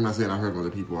his. Like, I'm not saying I heard from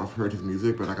other people. I've heard his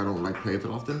music, but like I don't like play it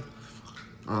that often.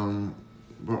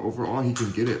 But overall, he can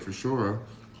get it for sure.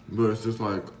 But it's just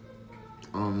like,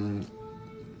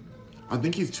 I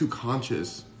think he's too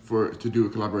conscious to do a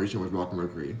collaboration with Rock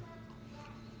Mercury.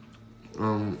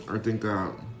 I think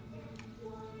that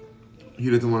he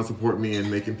doesn't want to support me in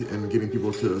getting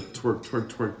people to twerk to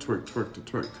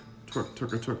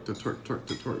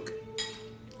twerk.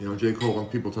 You know, J. Cole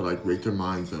wants people to like wake their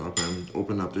minds up and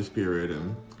open up their spirit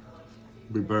and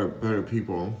be better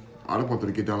people. I don't want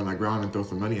them to get down on that ground and throw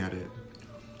some money at it.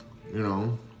 You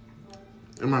know,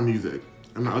 in my music,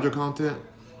 and my other content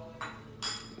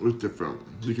was different.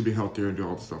 We could be healthier and do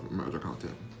all the stuff in my other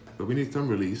content, but we need some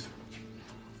release.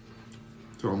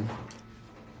 So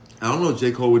I don't know if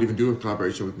J. Cole would even do a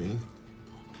collaboration with me,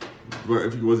 but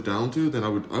if he was down to, then I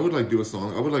would like do a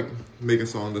song. I would like make a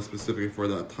song that's specific for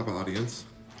that type of audience.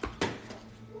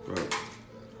 But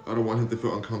I don't want him to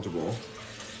feel uncomfortable.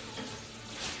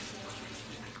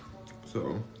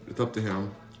 So it's up to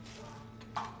him.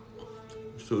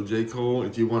 So J. Cole,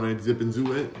 if you want to zip and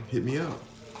zoo it, hit me up.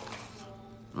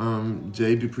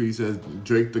 Jay Dupree says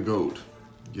Drake the GOAT.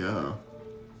 Yeah.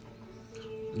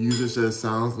 User says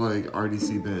sounds like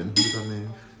RDC Ben. What's that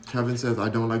name? Kevin says I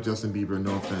don't like Justin Bieber.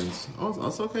 No offense. Oh,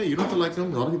 that's okay. You don't have to like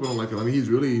him. A lot of people don't like him. I mean, he's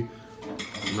really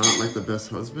not like the best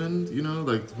husband. You know,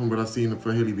 like from what I've seen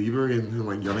for Hailey Bieber and him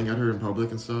like yelling at her in public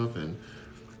and stuff, and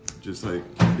just like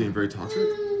being very toxic.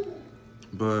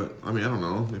 But I mean, I don't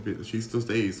know. Maybe she still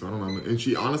stays, so I don't know. And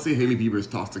she honestly, Hailey Bieber is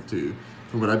toxic too.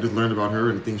 From what I just learned about her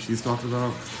and the things she's talked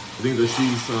about, the things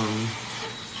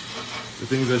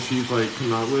that she's like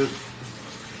come out with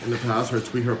in the past, her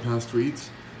past tweets.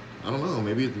 I don't know.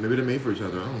 Maybe they're made for each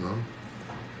other. I don't know.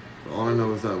 But all I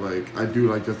know is that like I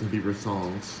do like Justin Bieber's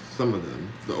songs, some of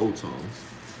them, the old songs,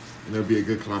 and it'll be a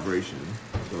good collaboration.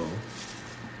 So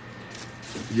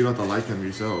you don't have to like him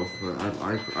yourself, but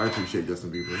I appreciate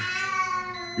Justin Bieber.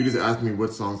 You just asked me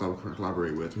what songs I would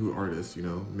collaborate with, who artists, you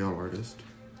know, male artist.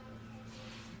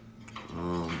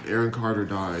 Aaron Carter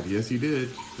died. Yes, he did.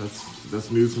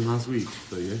 That's news from last week.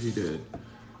 So yes, he did.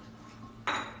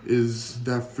 Is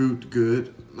that fruit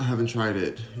good? I haven't tried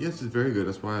it. Yes, it's very good.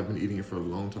 That's why I've been eating it for a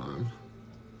long time.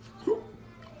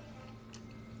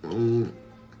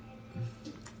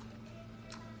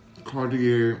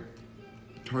 Cartier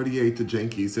to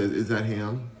Janky says, "Is that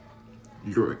ham?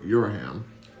 You're a ham.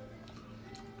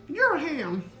 You're a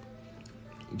ham."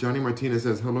 Johnny Martinez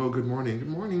says, "Hello, good morning." Good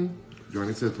morning.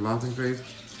 Johnny says, "Laughing face."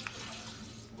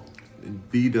 And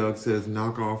B Doug says,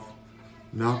 knock off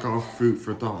fruit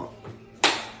for thought."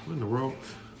 What in the world?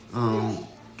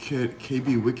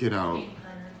 KB Wicked out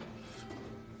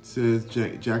says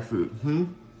jackfruit. Fruit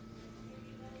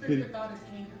for thought is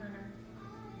Kane Kerner.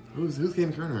 Who's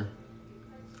Kane Kerner? I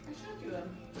showed you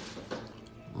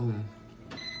him.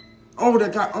 Oh,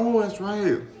 that guy. Oh, that's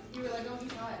right. You were like, oh,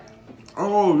 he's hot.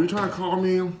 Oh, you're trying to call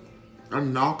me a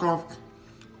knockoff?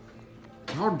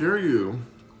 How dare you?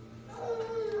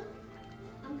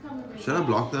 I'm coming. Should I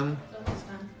block them? It's almost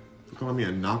done. For calling me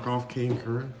a knockoff Kane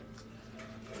Curran?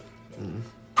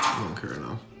 I don't care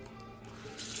now.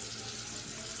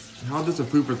 How does a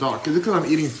fruit for thought? Is it because I'm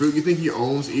eating fruit? You think he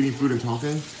owns eating fruit and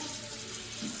talking?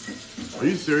 Are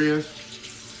you serious?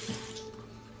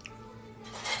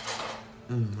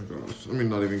 Oh my gosh. I'm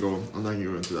not even going to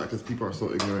go into that because people are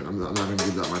so ignorant. I'm not going to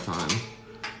give that my time.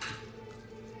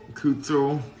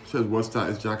 Kutsu says, "What's that?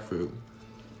 It's jackfruit."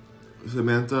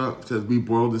 Samantha says, "We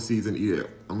boil the seeds and eat it."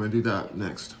 I'm going to do that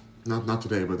next. Not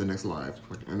today, but the next live.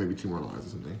 Like, maybe 2 more lives or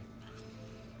something.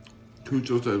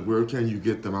 Kucho says, "Where can you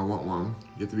get them? I want one."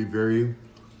 You have to be very,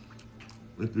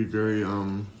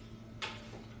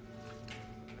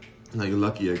 like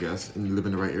lucky, I guess, and live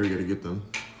in the right area to get them.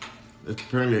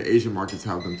 Apparently, Asian markets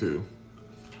have them too.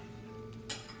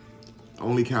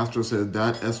 Only Castro says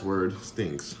that S word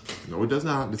stinks. No, it does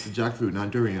not. This is jackfruit,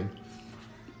 not durian.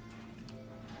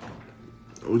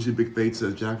 OG Big Fate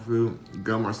says jackfruit,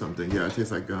 gum or something. Yeah, it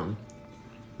tastes like gum.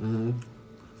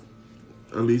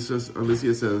 Alicia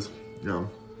says, "Yo,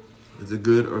 is it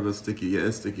good or is it sticky?" Yeah,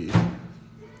 it's sticky.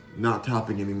 Not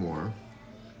tapping anymore.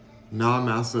 Nah,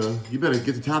 massa, you better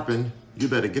get to tapping. You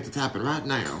better get to tapping right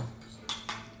now.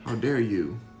 How dare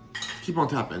you? Keep on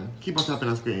tapping. Keep on tapping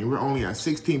on screen. We're only at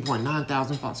 16.9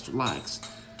 thousand likes.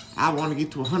 I want to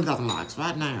get to 100,000 likes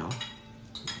right now.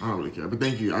 I don't really care, but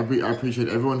thank you. I appreciate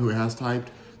everyone who has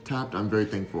tapped. I'm very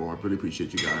thankful. I really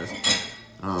appreciate you guys.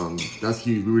 That's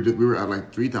huge. We were at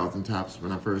like 3,000 taps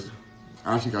when I first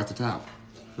actually got to tap.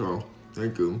 So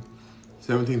thank you.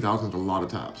 17,000 is a lot of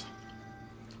taps.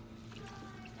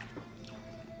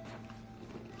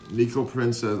 Nico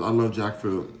Prince says, I love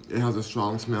jackfruit. It has a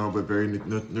strong smell, but very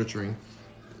nurturing.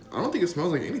 I don't think it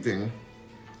smells like anything.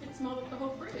 It smelled like the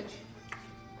whole fridge.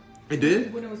 It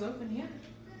did? When it was open, yeah.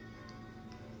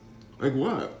 Like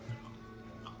what?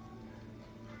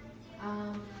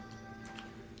 Almost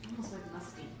like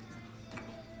musty.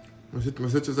 My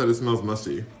sister said it smells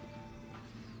musty.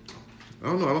 I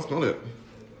don't know. I don't smell it.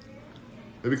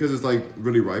 Maybe because it's like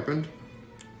really ripened.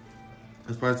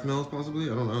 That's why it smells possibly.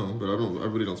 I don't know, but I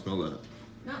really don't smell that.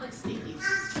 Not like sticky.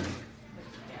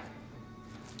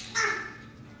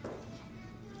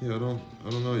 Yeah, I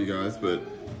don't know, you guys, but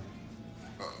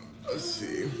let's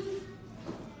see.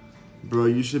 Bro,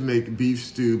 you should make beef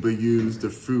stew, but use the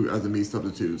fruit as a meat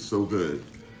substitute. So good.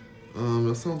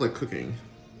 That sounds like cooking.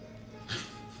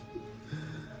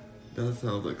 That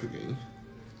sounds like cooking.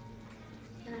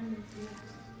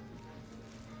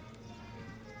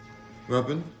 What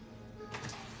happened?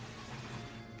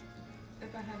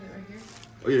 If I have it right here.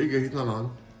 Oh yeah, you're good. He's not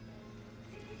on.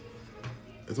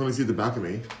 It's only sees the back of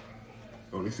me.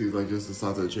 Only sees like just the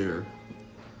sides of the chair.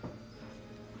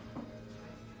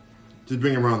 Just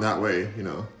bring him around that way, you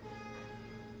know.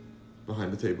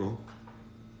 Behind the table.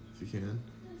 If you can.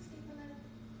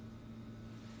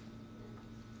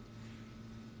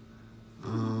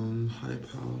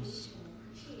 Hype house.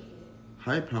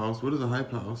 Hype house? What is a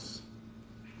hype house?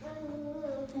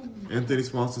 Anthony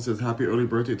Swanson says, happy early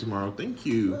birthday tomorrow. Thank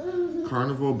you.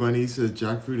 Carnival Bunny says,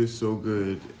 jackfruit is so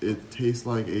good. It tastes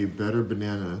like a better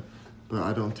banana, but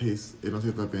it don't taste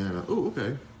like banana. Oh,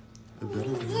 okay. A better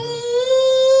banana.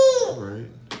 All right.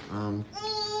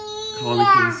 Carly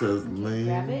King says, lame.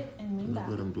 Grab it and lean I'm back.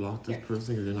 going to block this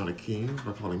person because you're not a king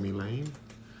by calling me lame.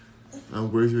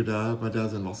 Where's your dad? My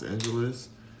dad's in Los Angeles.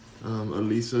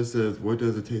 Elisa says, what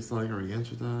does it taste like? I already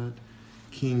answered that.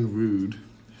 King Rude.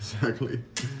 Exactly.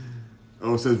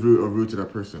 Oh, it says rude to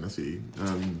that person. I see.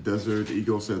 Desert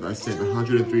Eagle says, I sent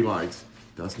 103 likes.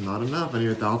 That's not enough. I need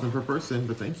 1,000 per person,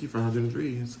 but thank you for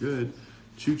 103. It's good.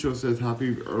 Chucho says,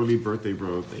 happy early birthday,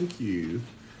 bro. Thank you.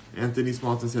 Anthony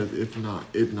Swanson says, if not.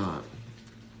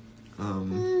 I'm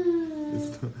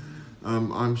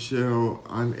Cheryl.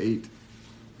 I'm 8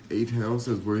 Hell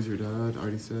says, where's your dad? I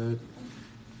already said.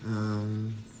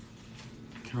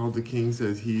 Cal the King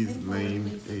says, he's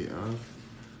lame AF.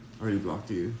 I already blocked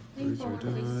you. Where's your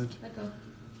dad?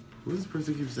 Who does this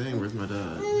person keep saying, where's my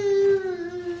dad?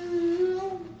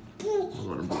 I'm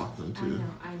going to block them too.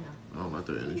 I know. I don't like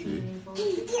their energy.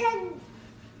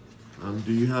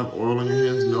 Do you have oil on your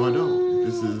hands? No, I don't.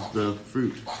 This is the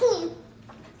fruit.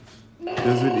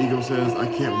 Desert Eagle says, I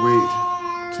can't wait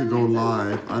to go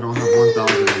live. I don't have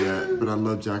 1,000 yet, but I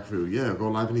love jackfruit. Yeah, go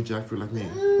live and eat jackfruit like me.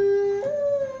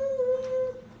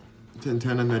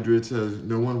 Tantana Madrid says,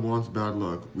 no one wants bad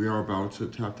luck. We are about to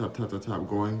tap,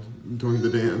 doing the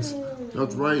dance.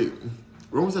 That's right.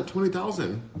 We're almost at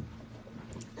 20,000.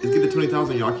 Let's get to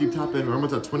 20,000, y'all. Keep tapping. We're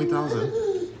almost at 20,000.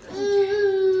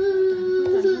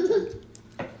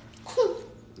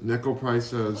 Neko Price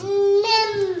says,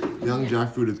 young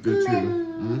jackfruit is good too.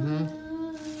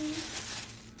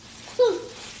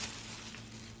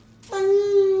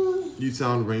 You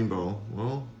sound rainbow.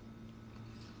 Well,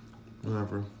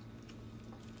 whatever.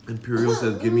 Imperial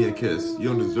says, give me a kiss. You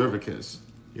don't deserve a kiss.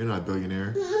 You're not a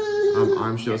billionaire.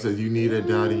 I'm Show says, you need a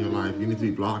dad in your life. You need to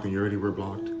be blocked, and you already were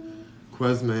blocked.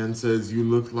 Quezman says, you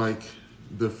look like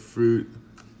the fruit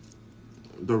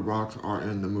the rocks are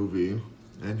in the movie,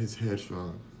 and his head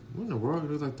shrunk. What in the world?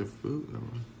 It looks like the fruit?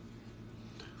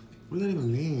 What does that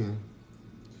even mean?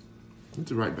 I need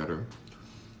to write better.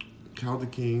 Cal the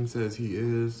King says he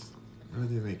is. How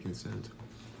does it make any sense?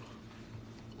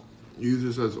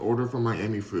 User says, order from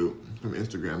Miami Fruit from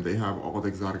Instagram. They have all the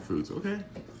exotic fruits. Okay.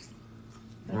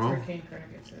 That's where Kane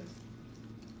Crackett says.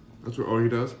 That's where all he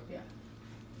does? Yeah.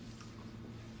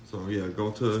 So yeah,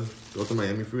 go to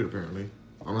Miami Fruit apparently.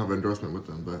 I don't have an endorsement with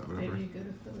them, but whatever. Maybe a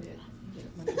good affiliate. You get a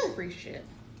bunch of free shit.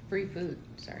 Free food.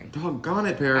 Sorry. Doggone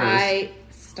it, Paris. I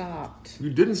stopped. You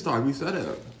didn't stop. You said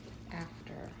it.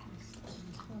 After.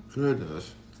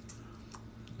 Goodness.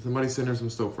 Somebody send her some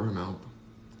soap for her mouth.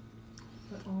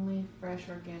 But only fresh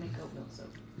organic oat milk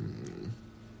soap.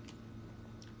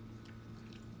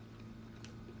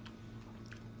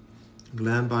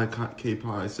 Glam by K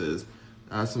Pie says,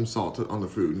 add some salt on the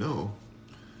food. No.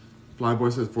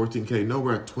 Flyboy says 14K. No,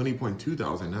 we're at 20.2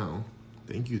 thousand now.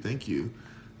 Thank you.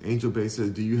 Angel Bay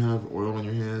says, do you have oil on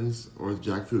your hands or is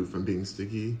jackfruit from being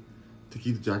sticky? To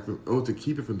keep the jackfruit, to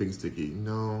keep it from being sticky.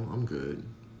 No, I'm good.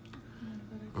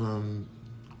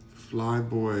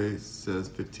 Flyboy says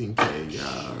 15K,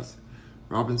 yes.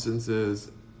 Robinson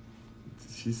says,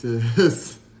 she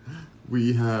says,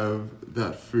 we have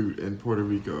that fruit in Puerto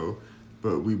Rico.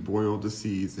 but we boiled the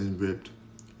seeds and ripped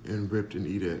and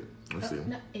eat it. Let's see.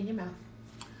 No, in your mouth.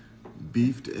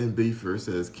 Beefed and Beefer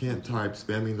says, can't type,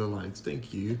 spamming the likes.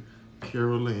 Thank you.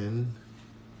 Carolyn.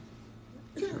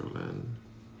 Don't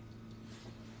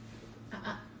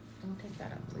take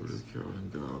that out, Where please. does Carolyn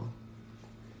go?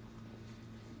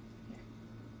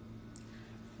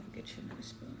 I'll get you another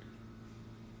spoon.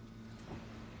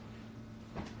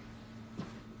 Oh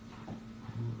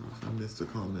gosh, I missed a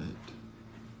comment.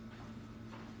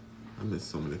 I missed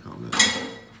so many comments.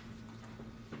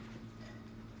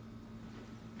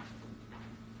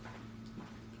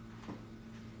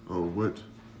 Oh, what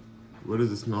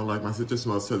does it smell like? My sister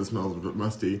said it smells a bit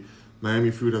musty.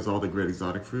 Miami fruit has all the great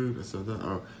exotic fruit. I said that.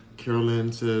 Oh,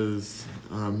 Carolyn says,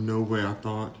 no way, I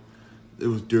thought it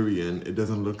was durian. It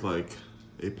doesn't look like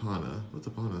a pana. What's a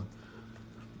pana?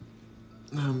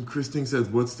 Christine says,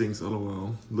 what stinks?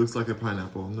 LOL. Looks like a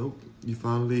pineapple. Nope. You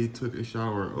finally took a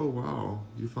shower. Oh, wow.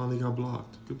 You finally got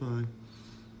blocked. Goodbye.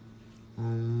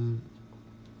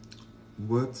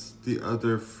 What's the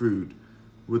other fruit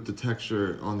with the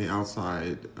texture on the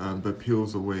outside, but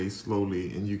peels away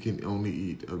slowly and you can only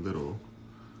eat a little?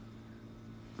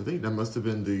 I think that must have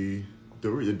been the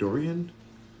durian?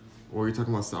 Or you're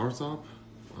talking about soursop?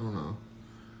 I don't know.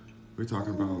 We're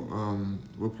talking about,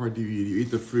 what part do you eat? You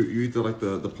eat the fruit, you eat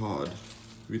the pod.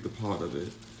 You eat the pod of it.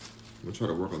 I'm gonna try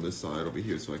to work on this side over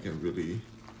here so I can really,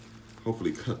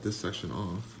 hopefully cut this section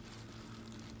off.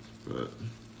 But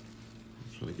I'm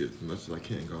trying to get as much as I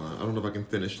can going. I don't know if I can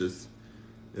finish this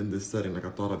in this setting like I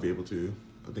thought I'd be able to.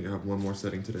 I think I have one more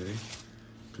setting today.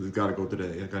 Cause it's gotta go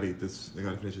today. I gotta eat this, I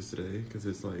gotta finish this today. Cause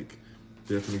it's like,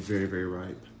 definitely very, very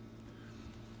ripe.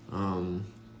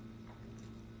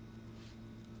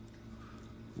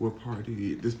 What part do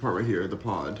you eat? This part right here, the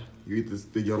pod. You eat this,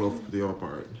 the yellow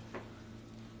part.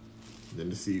 Then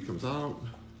the seed comes out.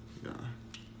 Yeah.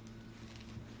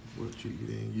 What you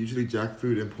eating? Usually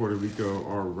jackfruit in Puerto Rico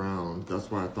are round.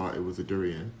 That's why I thought it was a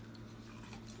durian.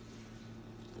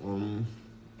 I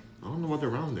don't know what they're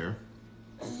around there.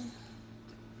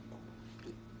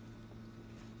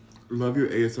 Love your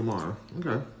ASMR.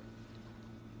 Okay.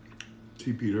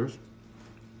 T. Peters.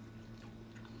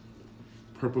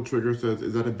 Purple Trigger says,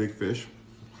 is that a big fish?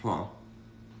 Huh.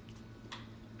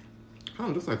 Kind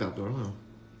of looks like that though, huh?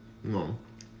 No.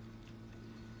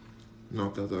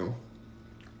 Not that though.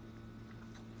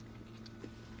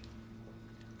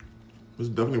 It's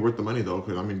definitely worth the money though,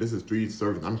 because I mean, this is 3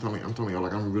 servings. I'm telling y'all,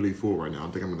 like, I'm really full right now.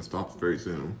 I think I'm gonna stop very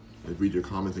soon. And read your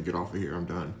comments and get off of here. I'm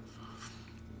done.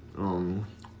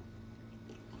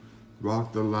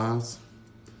 Rock, the last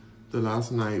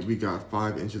night we got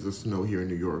 5 inches of snow here in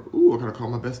New York. Ooh, I gotta call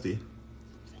my bestie.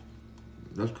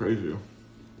 That's crazy.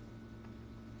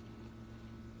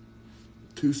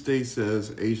 Tuesday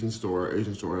says Asian store.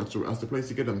 That's the place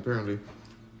to get them apparently.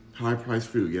 High price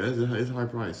fruit. Yeah, it's high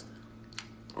price.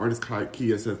 Artist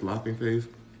Kia says laughing face.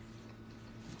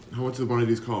 How much does one of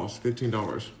these cost?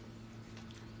 $15.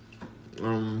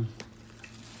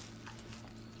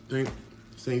 Think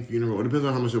Saint Funeral. It depends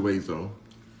on how much it weighs though.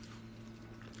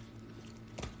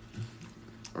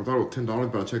 I thought it was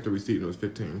 $10, but I checked the receipt and it was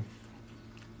 $15.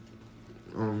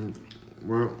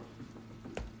 Well,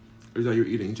 is that you're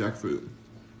eating jackfruit.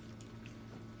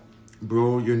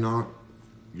 Bro, you're not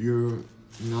you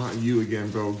again,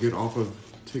 bro. Get off of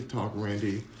TikTok,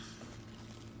 Randy.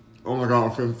 Oh my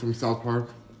God, from South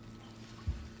Park.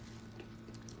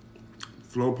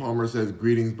 Flo Palmer says,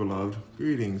 greetings, beloved.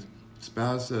 Greetings.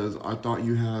 Spaz says, I thought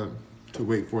you had to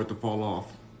wait for it to fall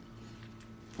off.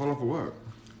 Fall off of what?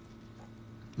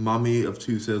 Mommy of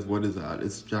 2 says, what is that?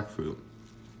 It's jackfruit.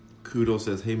 Kudo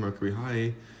says, hey Mercury,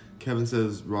 hi. Kevin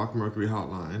says, Rock Mercury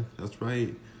hotline. That's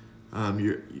right.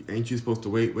 Ain't you supposed to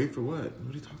wait? Wait for what?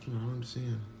 What are you talking about? I don't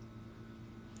understand.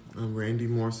 Randy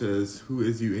Moore says, who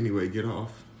is you anyway? Get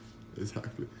off.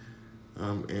 Exactly.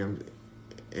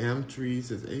 Amtree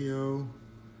says, Ayo.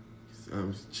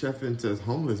 Chefin says,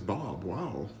 homeless Bob.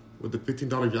 Wow. With the $15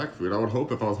 jackfruit. I would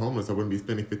hope if I was homeless, I wouldn't be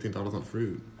spending $15 on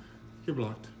fruit. You're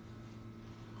blocked.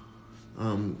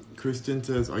 Kristen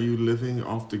says, are you living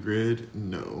off the grid?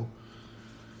 No.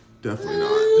 Definitely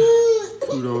not.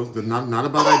 Kudos. Not a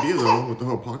bad idea though, with the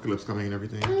whole apocalypse coming and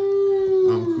everything.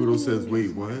 Kudos says,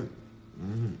 wait, what?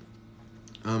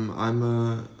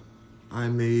 I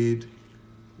made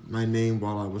my name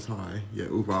while I was high. Yeah,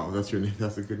 ooh, wow, that's your name.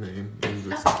 That's a good name.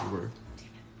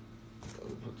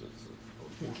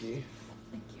 Pinky. Thank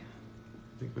you.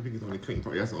 I think my finger's the only clean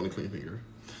part. Yeah, that's the only clean finger.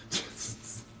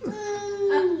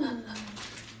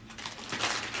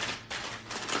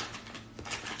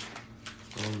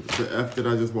 The F that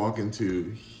I just walk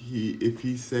into, if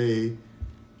he say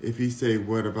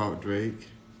what about Drake?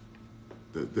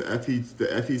 the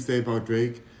F you say about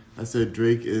Drake. I said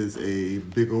Drake is a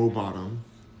big old bottom.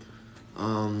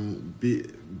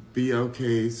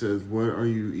 BLK says, what are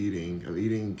you eating? I'm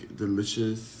eating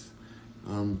delicious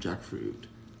jackfruit.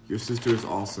 Your sister is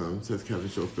awesome, says Kevin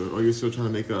Schofield. Oh, you're still trying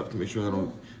to make up to make sure I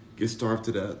don't get starved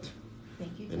to death.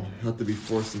 Thank you, And Dad. have to be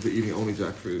forced into eating only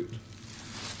jackfruit.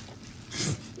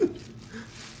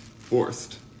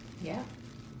 Forced. Yeah.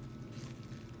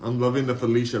 I'm loving the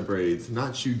Felicia braids.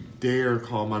 Not you dare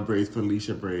call my braids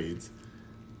Felicia braids.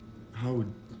 How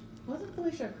Wasn't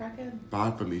Felicia a crackhead?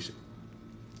 bad Felicia?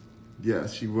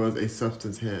 Yes, she was a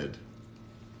substance head.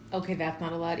 Okay, that's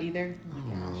not a lot either. Oh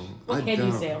my gosh. Oh, What I can you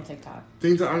don't. say on TikTok?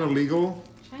 Things that aren't illegal.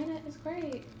 China is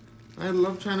great. I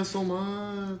love China so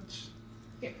much.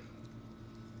 Here.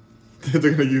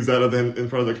 They're gonna use that in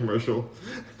front of the commercial.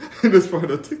 In this part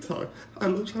of TikTok. I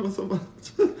love China so much.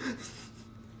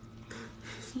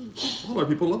 All our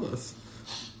people love us.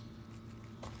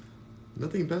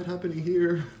 Nothing bad happening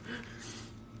here.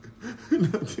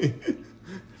 Nothing.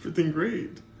 Everything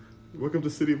great. Welcome to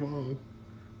City Wong.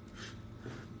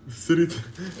 City.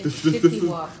 City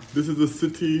Walk. This is a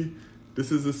city.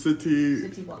 This is a city.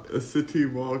 City Walk. A City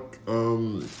Walk.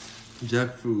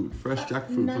 Jackfruit, fresh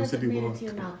jackfruit None from of it City made it Walk. to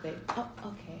your mouth, babe. Oh,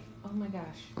 okay. Oh my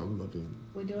gosh. I'm loving.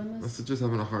 We're doing My this? sister's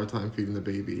having a hard time feeding the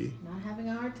baby. Not having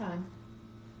a hard time.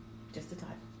 Just a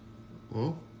time.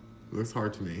 Well, it looks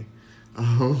hard to me. But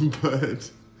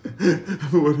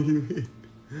what do you eat?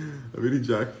 I'm eating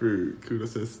jackfruit. Kuda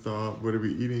says stop. What are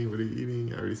we eating? What are you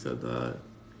eating? I already said that.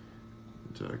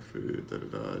 Jackfruit. Da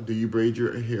da da. Do you braid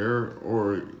your hair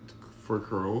or for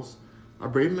curls? I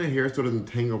braid my hair so it doesn't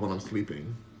tangle when I'm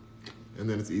sleeping, and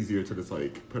then it's easier to just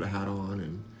like put a hat on.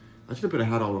 And I should have put a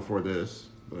hat on before this,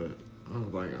 but I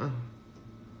was like,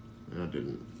 and I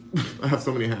didn't. I have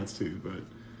so many hats too, but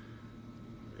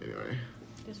anyway.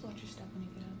 Just watch your step when you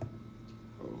get up.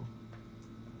 Oh.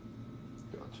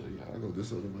 Gotcha. Yeah, I'll go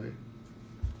this other way.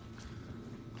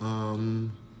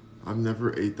 I've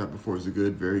never ate that before. Is it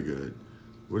good? Very good.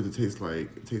 What does it taste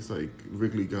like? It tastes like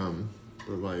Wrigley gum,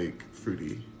 but like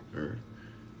fruity. Or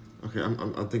okay,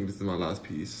 I'm thinking this is my last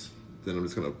piece. Then I'm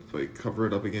just gonna like cover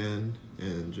it up again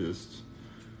and just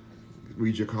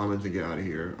read your comments and get out of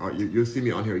here. You'll see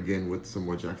me on here again with some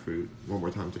more jackfruit one more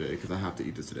time today because I have to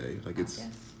eat this today. Like it's Yes.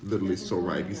 literally Doesn't so go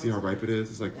ripe. You see how anywhere. ripe it is?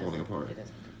 It's like It falling doesn't- apart. It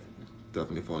doesn't.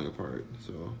 Definitely falling apart.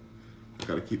 So I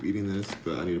gotta keep eating this,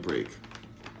 but I need a break.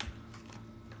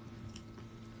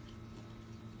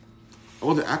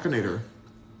 Oh, the Akinator.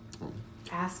 Oh,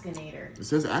 Askinator. it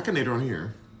says Akinator on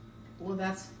here. Well,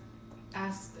 that's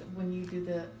ask when you do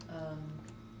the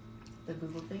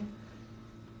Google thing.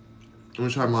 I'm gonna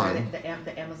try Sorry, mine.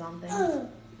 the Amazon thing.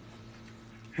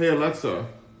 Hey Alexa.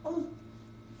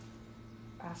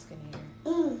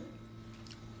 Askinator.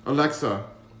 Alexa.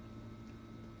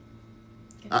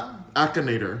 Get on.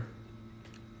 Akinator.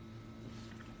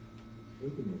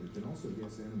 Akinator can also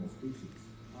guess animal species,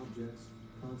 objects,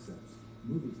 concepts,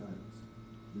 movie titles.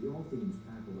 The All Themes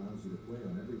pack allows you to play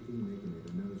on every theme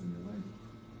Akinator knows in your language.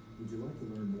 Would you like to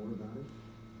learn more about it?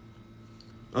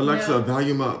 Alexa, No.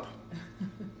 volume up.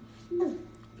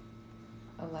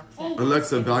 Alexa.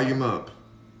 Alexa, volume up.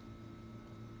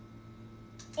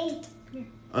 Come here.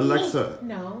 Alexa,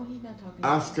 No, he's not talking.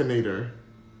 Askinator.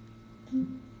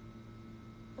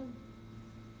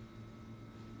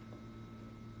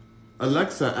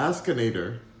 Alexa,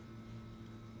 Askinator.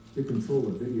 To control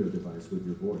a video device with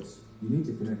your voice, you need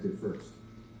to connect it first.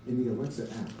 In the Alexa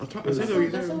app, I said there's that So you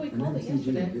that's do. what we an called it MTV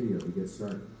yesterday. video to get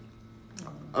started.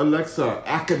 Alexa,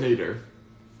 Akinator.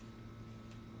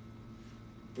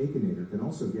 Akinator can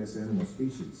also guess animal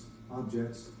species,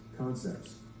 objects,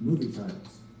 concepts, movie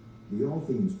titles. The All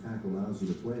Themes pack allows you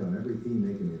to play on every theme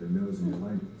Akinator knows in your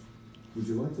language. Would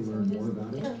you like to learn more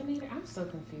about it? Askinator? I'm so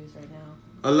confused right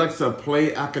now. Alexa,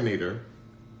 play Akinator.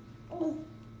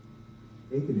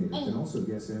 Akinator can also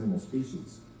guess animal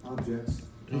species, objects,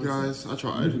 You guys, I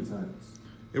tried. movie titles.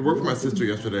 It worked for my sister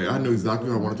yesterday. I knew exactly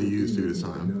what I wanted to use too this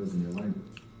time. Knows in your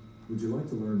language. Would you like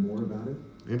to learn more about it?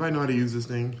 Anybody know how to use this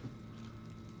thing?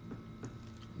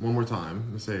 One more time.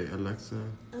 Let's say Alexa.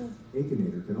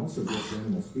 Akinator can also guess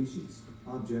animal species,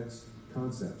 objects,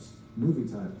 concepts, movie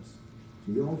titles.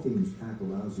 The All Themes pack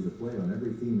allows you to play on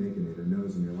every theme Akinator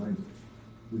knows in your language.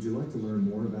 Would you like to learn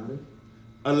more about it?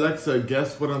 Alexa,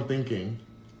 guess what I'm thinking.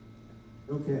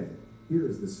 Okay, here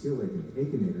is the skill Akinator.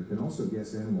 Akinator can also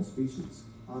guess animal species,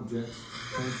 objects,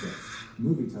 concepts,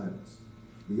 movie titles.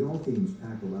 The All Themes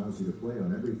pack allows you to play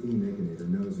on every theme Akinator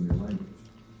knows in your language.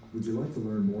 Would you like to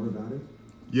learn more about it?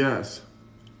 Yes.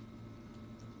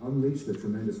 Unleash the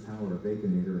tremendous power of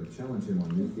Akinator and challenge him on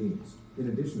new themes, in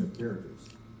addition of characters.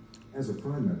 As a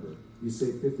Prime member, You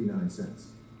save 59 cents.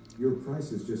 Your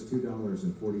price is just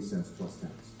 $2.40 plus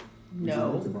tax. Would you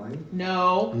like to buy it?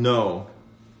 No. No.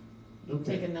 You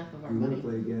take enough of our You want money. to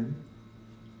play again?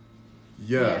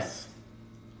 Yes.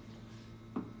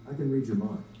 I can read your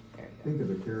mind. There you Think of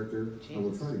a character. I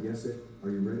will Jesus. try to guess it. Are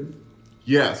you ready?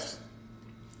 Yes.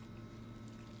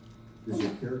 Does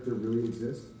your character really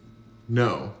exist?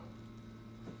 No.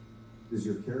 Does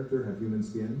your character have human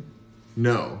skin?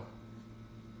 No.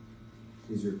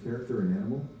 Is your character an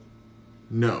animal?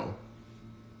 No.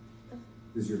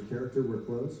 Does your character wear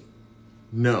clothes?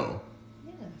 No.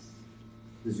 go. Yes.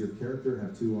 Does your character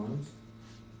have 2 arms?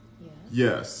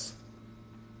 Yes.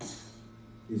 Yes.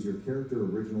 Is your character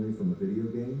originally from a video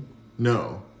game?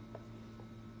 No.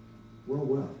 Well,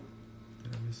 well.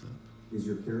 Did I mess up? Is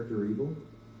your character evil?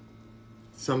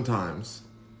 Sometimes.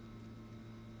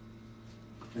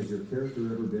 Has your character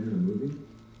ever been in a movie?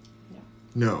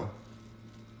 No.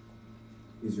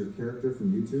 Is your character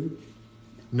from YouTube?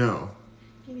 No.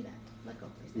 Give me that. Let go,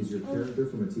 please. Is your character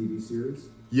from a TV series?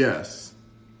 Yes.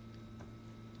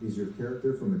 Is your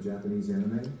character from a Japanese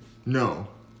anime? No.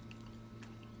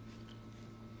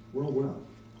 Well, well.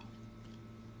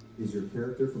 Is your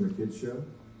character from a kid's show?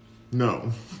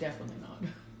 No. Definitely not.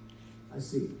 I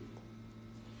see.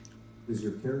 Does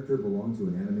your character belong to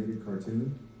an animated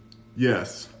cartoon?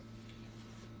 Yes.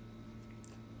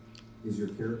 Is your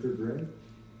character gray?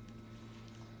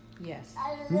 Yes.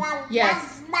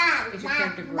 Yes. Is your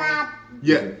character gray? Is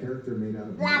Yeah. your character made out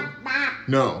of metal?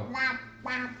 No.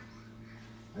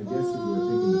 I guess that you are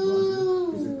thinking of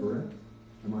Roger. Is it correct?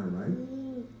 Am I right?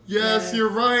 Yes, Yes. you're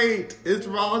right. It's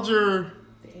Roger.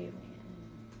 The alien.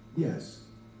 Yes.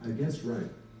 I guessed right.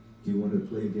 Do you want to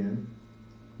play again?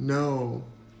 No.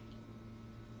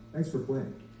 Thanks for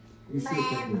playing. You should have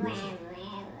kept me guessing.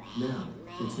 Now,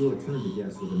 it's your turn to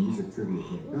guess with a music trivia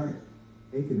game. Got it.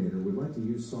 Akinator would like to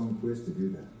use Song Quiz to do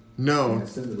that. Can No. I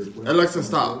send the request? Alexa, to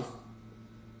stop.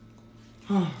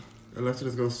 Song Alexa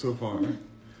just goes so far.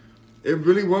 It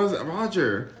really was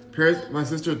Roger. My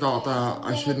sister thought that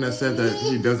I shouldn't have said that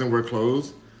he doesn't wear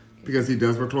clothes because he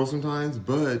does wear clothes sometimes,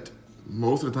 but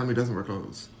most of the time he doesn't wear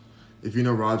clothes. If you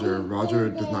know Roger, Roger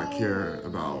does not care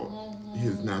about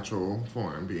his natural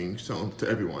form being shown to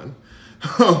everyone.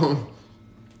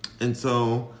 And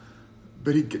so,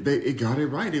 but it got it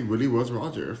right. It really was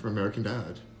Roger from American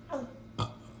Dad.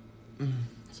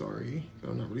 Sorry,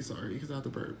 I'm not really sorry because I have to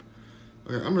burp.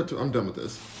 Okay, I'm done with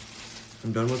this.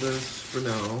 I'm done with this for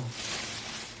now.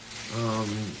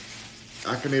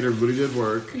 Akinator really did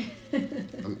work.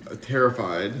 I'm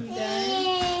terrified.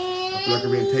 I feel like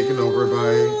I'm being taken over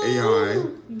by AI.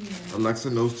 Alexa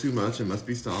knows too much and must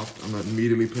be stopped. I'm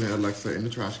immediately putting Alexa in the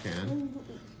trash can.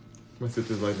 My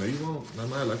sister's like, no, you won't. Not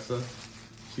my Alexa.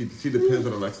 She depends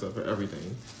on Alexa for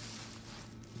everything.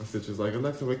 My sister's like,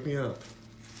 Alexa, wake me up.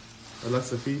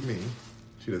 Alexa, feed me.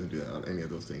 She doesn't do that on any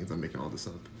of those things. I'm making all this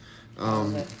up. All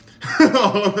of it.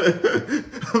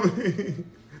 I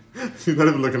mean, she's not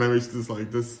even looking at me. She's just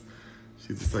like this.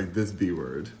 She's just like this B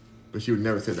word. But she would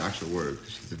never say the actual word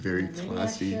because she's a very Maybe I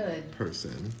classy should.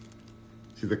 person.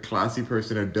 She's a classy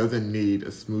person that doesn't need a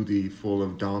smoothie full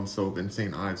of Dawn soap and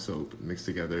St. Ives soap mixed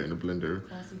together in a blender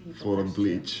Classy people full of first,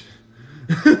 bleach.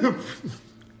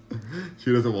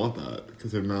 She doesn't want that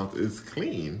because her mouth is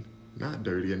clean, not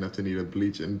dirty enough to need a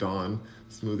bleach and Dawn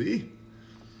smoothie.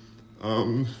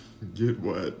 Get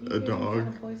what? You A didn't dog?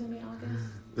 try to poison me, August?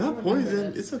 Not Remember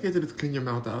poison. this. It's okay to just clean your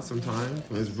mouth out sometimes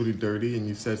when it's really dirty and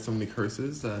you said so many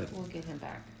curses that. We'll get him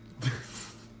back.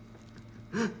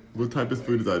 What type of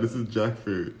food is that? This is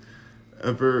jackfruit.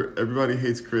 Everybody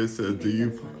hates Chris says, think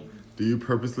that's funny. do you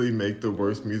purposely make the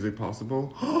worst music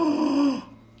possible?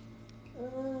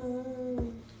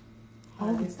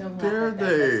 August, don't laugh dare like that.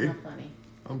 they? That's not funny.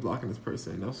 I'm blocking this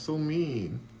person. That was so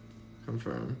mean.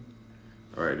 Confirm.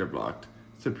 All right, they're blocked.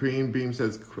 Supreme Beam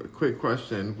says, quick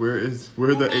question. Where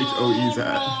the HOEs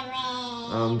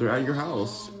at? They're at your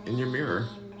house, in your mirror.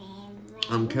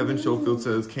 Kevin Schofield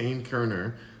says, Kane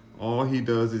Kerner, all he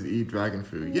does is eat dragon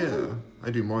fruit. Yeah, I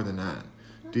do more than that.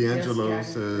 D'Angelo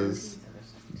Yes, dragon says,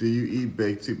 fruit. do you eat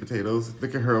baked sweet potatoes?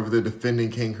 Look at her over there defending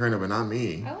Kane Kerner, but not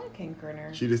me. I like King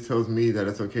Kerner. She just tells me that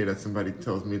it's okay that somebody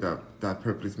tells me that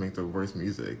purpose makes the worst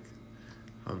music.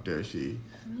 How dare she?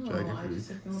 No, Dragon I fruit.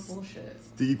 just ignore bullshit.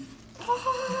 Steve.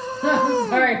 I'm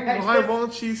sorry. Why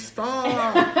won't she stop?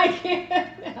 I can't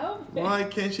help it. Why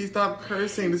can't she stop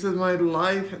cursing? This is my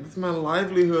life. This is my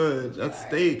livelihood at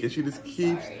stake, and she just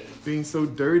keeps sorry. being so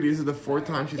dirty. This is the 4th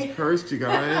time she's cursed, you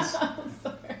guys. I'm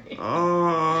sorry.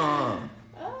 Ah,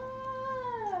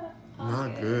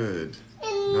 not Okay. good.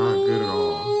 Not good at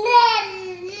all.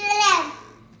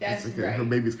 That's It's okay. right. Her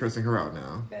baby's cursing her out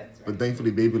now. That's But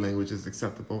thankfully, baby language is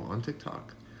acceptable on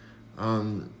TikTok.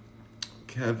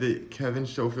 Kevin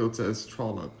Schofield says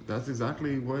trollop. That's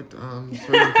exactly what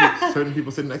certain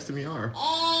people sitting next to me are.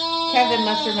 Kevin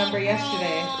must remember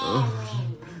yesterday.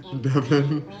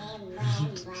 Devin.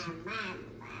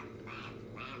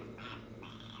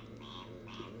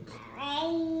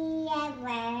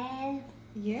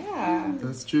 Yeah.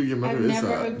 That's true. Your mother I've is never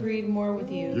that. agreed more with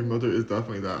you. Your mother is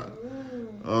definitely that.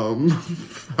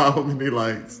 How many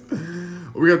likes?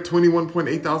 We got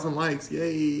 21.8 thousand likes.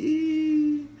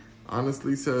 Yay!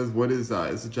 Honestly says, what is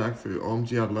that? It's a jackfruit.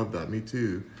 OMG, I love that. Me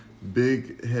too.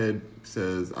 Big Head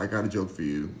says, I got a joke for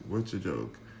you. What's your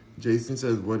joke? Jason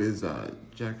says, what is that?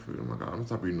 Jackfruit. Oh my god, I'm gonna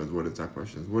stop reading those what is that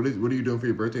questions. What are you doing for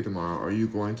your birthday tomorrow? Are you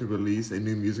going to release a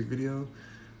new music video?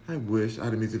 I wish I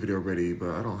had a music video ready, but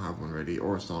I don't have one ready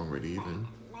or a song ready even.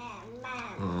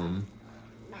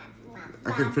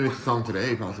 I could finish the song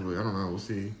today possibly. I don't know. We'll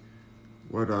see.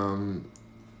 What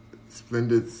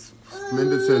Splendid says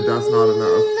that's not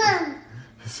enough.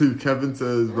 So Kevin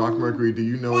says, Rock Mercury, do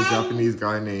you know a Japanese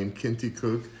guy named Kinty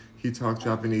Cook? He talks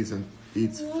Japanese and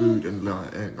eats food and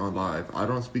on live. I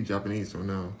don't speak Japanese, so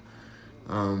no.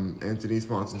 Anthony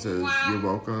Swanson says, you're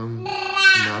welcome.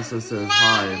 NASA says,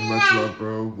 hi, much love,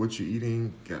 bro. What you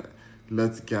eating?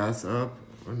 Let's gas up.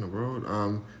 What in the world?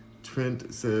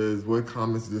 Trent says, what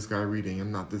comments is this guy reading?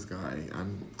 I'm not this guy.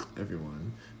 I'm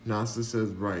everyone. NASA says,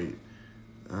 right.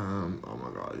 Oh my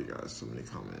god, you guys, so many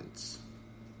comments.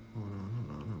 Hold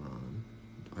on.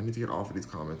 I need to get off of these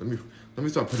comments. Let me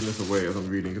start putting this away as I'm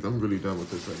reading because I'm really done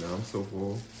with this right now. I'm so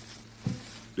full.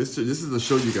 This is to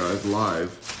show you guys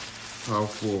live how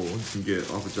full you can get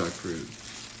off of jackfruit.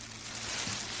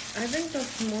 I think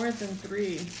that's more than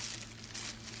 3.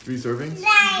 3 servings?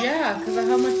 Yeah, because of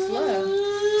how much left.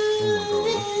 Oh my god,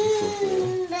 that's so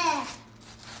full.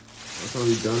 That's how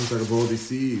we done. It's like a bowl of these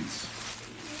seeds.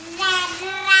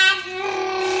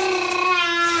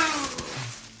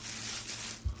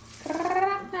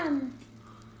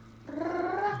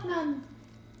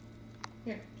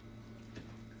 Here.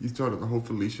 You started the whole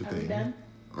Felicia Are we thing. done?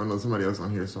 I know somebody else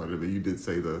on here started it. You did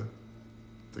say the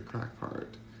crack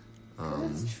part.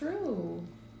 That's true,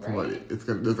 Somebody, right?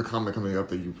 there's a comment coming up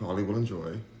that you probably will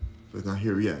enjoy, but it's not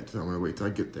here yet. So I'm gonna wait till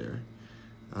I get there.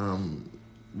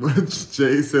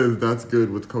 Jay says that's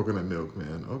good with coconut milk,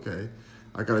 man. Okay,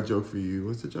 I got a joke for you.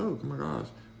 What's the joke? Oh my gosh,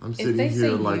 I'm If sitting they here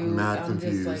say like you, mad I'm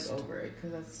confused. just like over it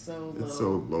because that's so low. It's so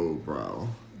low brow.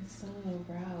 It's so low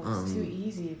brow. It's too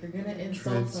easy. If you're gonna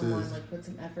insult Trent someone, says- like put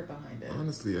some effort behind it.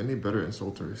 Honestly, I need better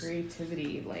insulters.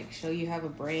 Creativity, like show you have a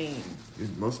brain.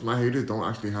 Most of my haters don't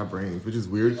actually have brains, which is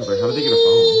weird because like, how did they get a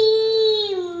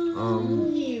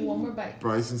phone? One more bite.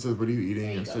 Bryson says, what are you eating?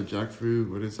 There you I go. said jackfruit.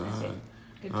 What is that?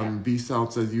 Good job. B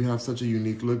South says, you have such a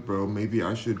unique look, bro. Maybe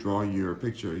I should draw your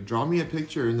picture. Draw me a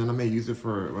picture and then I may use it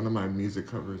for one of my music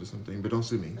covers or something, but don't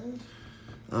sue me.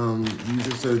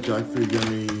 User says, jackfruit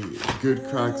yummy. Good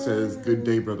Crack says, good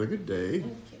day, brother. Good day.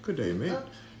 Good day, mate.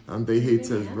 They Hate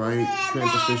says, right. Trent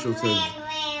Official says,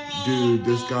 dude,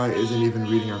 this guy isn't even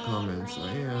reading our comments.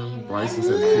 I am. Bryson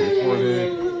says,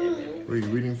 pre-recorded. Where are you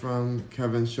reading from?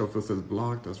 Kevin Schofield says,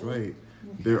 blocked. That's right.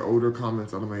 They're older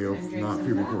comments, LMAO, not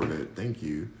pre-recorded. Thank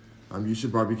you. You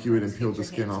should barbecue it and peel the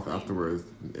skin off afterwards.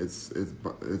 It's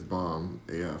bomb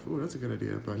AF. Oh, that's a good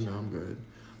idea, but no, I'm good.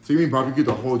 So you mean barbecue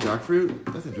the whole jackfruit?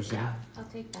 That's interesting. Yeah, I'll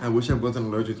take that. I wish I wasn't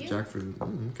allergic to jackfruit.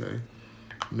 Okay.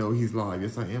 No, he's live.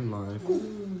 Yes, I am live.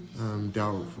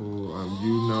 Doubtful.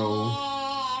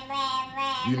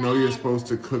 You know you're supposed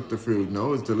to cook the fruit.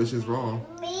 No, it's delicious raw. I'm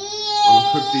gonna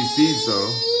cook these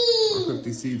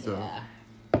seeds though.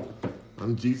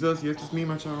 Jesus, yes, it's me,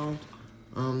 my child.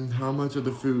 How much of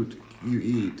the fruit you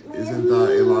eat? Isn't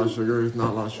that a lot of sugar? It's not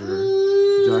a lot of sugar.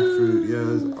 Jackfruit,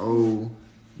 yes. Oh,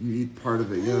 you eat part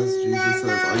of it, yes. Jesus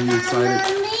says, are you excited?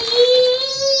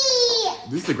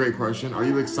 This is a great question. Are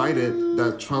you excited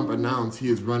that Trump announced he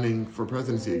is running for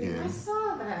presidency again? I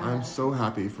saw that. I'm so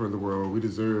happy for the world. We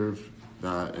deserve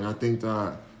that. And I think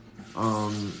that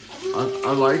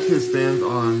I like his stance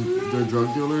on the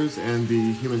drug dealers and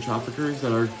the human traffickers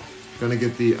that are going to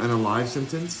get the unalive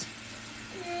sentence.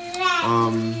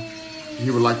 He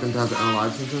would like them to have the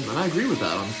unalive sentence. And I agree with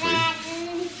that, honestly.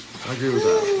 I agree with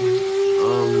that.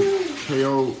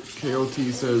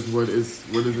 KOT says, what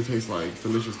does it taste like?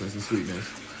 Deliciousness and sweetness.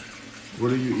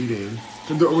 What are you eating?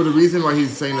 The reason why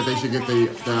he's saying that they should get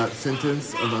that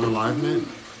sentence of unalivement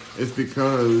is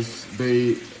because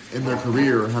they, in their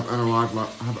career, have unalived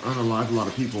a lot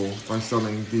of people by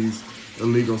selling these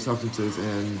illegal substances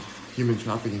and human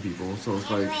trafficking people. So it's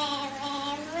like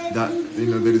that, they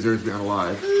deserve to be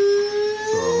unalived.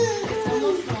 So. It's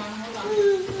almost gone.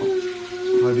 Hold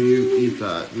on. How do you eat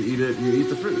that? You eat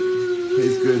the fruit.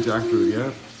 Tastes good, jackfruit,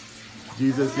 yep.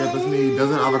 Jesus, yep, that's me.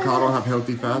 Doesn't avocado have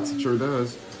healthy fats? It sure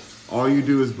does. All you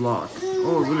do is block.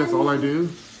 Oh, really, that's all I do?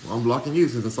 Well, I'm blocking you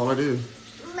since that's all I do.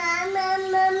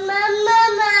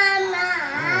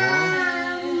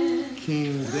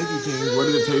 King, thank you, King. What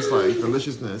does it taste like?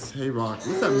 Deliciousness. Hey, Rock.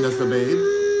 What's up, Nessa, babe?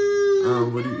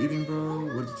 What are you eating, bro?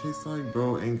 What does it taste like?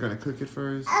 Bro ain't gonna cook it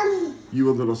first. You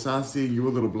a little sassy. You a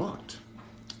little blocked.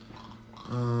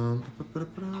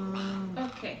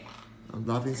 Okay.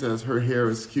 Laughing says her hair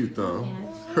is cute though.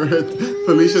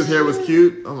 Felicia's hair was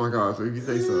cute. Oh my gosh, if you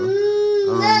say so.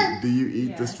 Do you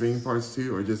eat the string parts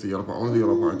too, or just the yellow part? Only the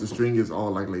yellow part. The string is all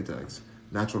like latex,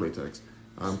 natural latex.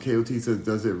 KOT says,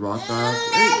 does it rot fast?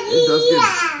 It does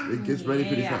it gets ready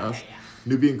pretty fast.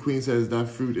 Nubian Queen says that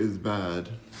fruit is bad.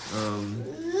 I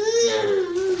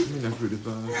mean that fruit is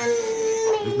bad.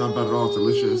 It's not bad at all. It's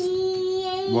delicious.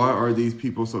 Why are these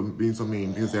people being so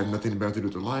mean? Because they have nothing better to do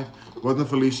with their life. Wasn't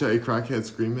Felicia a crackhead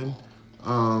screaming?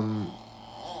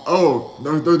 Oh,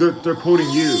 they're quoting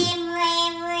you.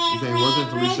 You're saying, wasn't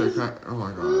Felicia a crack? Oh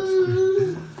my gosh.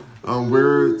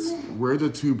 Where's the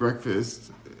 2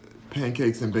 breakfasts?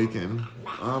 Pancakes and bacon.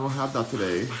 I don't have that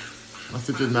today. My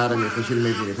sister's mad at me because she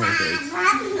didn't make me any pancakes.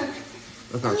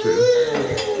 That's not true.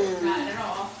 Not at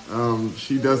all.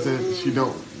 She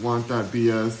don't want that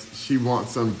BS. She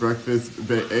wants some breakfast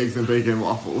eggs and bacon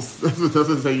waffles. That's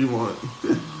what say you want.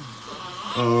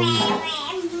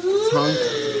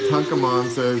 Tunkamon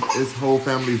says it's whole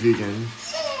family vegan.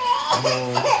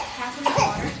 Pass me the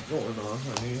water. What's going on,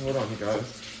 honey? Hold on, you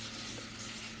guys.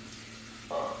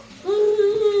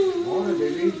 Water,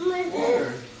 baby.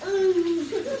 Water.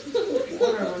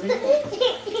 Water, honey.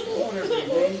 Water,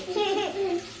 baby.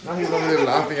 Now he's over there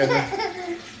laughing at her.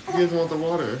 He doesn't want the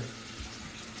water.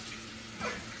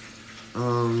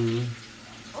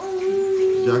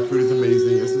 Jackfruit is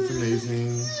amazing. Yes, it's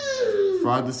amazing.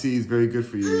 Fried the seeds, very good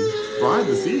for you. Fried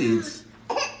the seeds?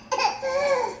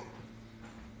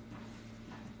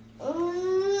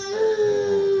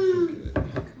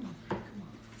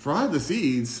 Fry the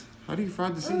seeds? How do you fry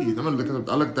the seeds? I'll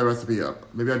look the recipe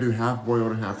up. Maybe I do half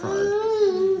boiled and half fried.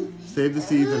 Save the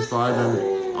seeds and fry them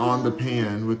on the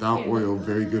pan without oil.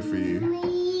 Very good for you.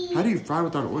 How do you fry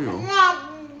without oil?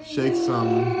 Shake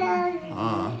some.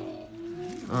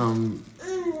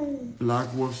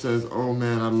 Black Wolf says, oh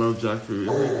man, I love jackfruit.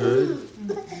 Isn't it good?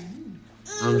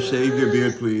 Shave your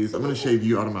beard, please. I'm gonna shave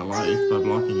you out of my life by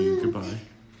blocking you. Goodbye.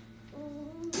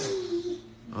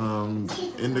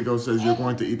 Indigo says you're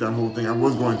going to eat that whole thing. I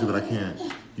was going to, but I can't.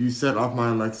 You set off my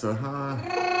Alexa, huh?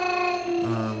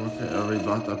 Okay, I already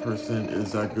blocked that person.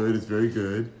 Is that good? It's very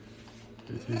good.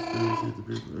 It tastes good.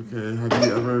 Okay, have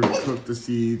you ever cooked the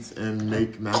seeds and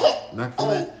make mac from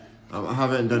it? I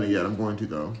haven't done it yet. I'm going to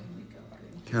though.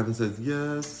 Kevin says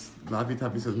yes. Lappy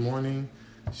Tappy says morning.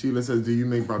 Sheila says, do you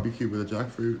make barbecue with a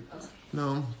jackfruit?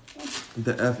 No.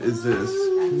 The F is this.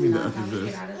 What do you mean the F is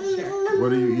this?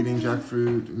 What are you eating?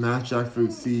 Jackfruit, mashed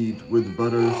jackfruit seed with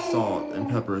butter, salt, and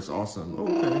pepper. It's awesome. Oh,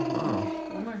 okay,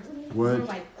 wow.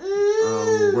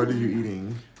 What are you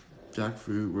eating?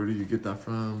 Jackfruit, where do you get that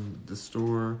from? The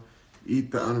store.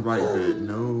 Eat the unripe bit.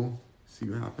 No. See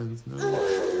what happens? No.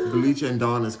 Bleach and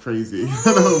Dawn is crazy. You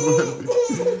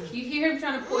hear him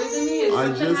trying to poison me? If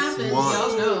something happens,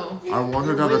 y'all know. I want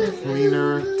her to have a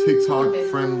cleaner,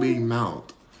 TikTok-friendly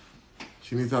mouth.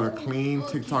 She needs to have a clean,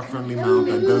 TikTok-friendly mouth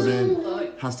that doesn't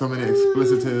have so many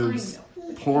explicitives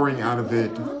pouring out of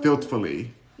it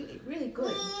filthfully. Really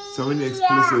good. So many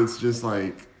explicits just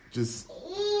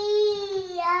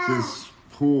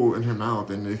pool in her mouth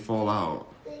and they fall out.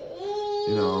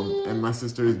 You know, and my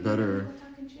sister is better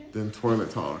than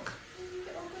toilet talk.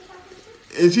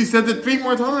 And she says it 3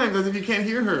 more times as if you can't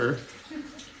hear her.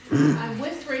 I'm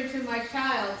whispering to my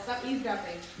child. Stop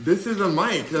eavesdropping. This is a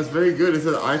mic. That's very good. It's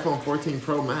an iPhone 14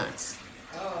 Pro Max.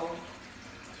 Oh.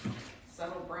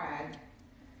 Subtle brag.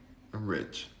 I'm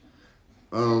rich.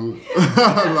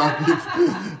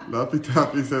 Lappy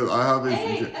Tappy says, I have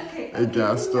a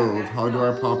gas stove. How do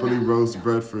I properly roast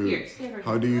breadfruit?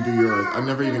 How do you do yours? I've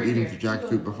never even eaten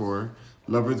jackfruit before.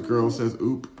 Lover's Girl says,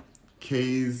 oop.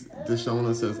 Kay's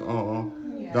Deshona says, oh,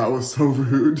 that was so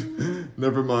rude.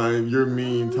 Never mind. You're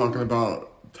mean talking about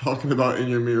in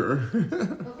your mirror. Okay,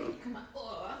 come on.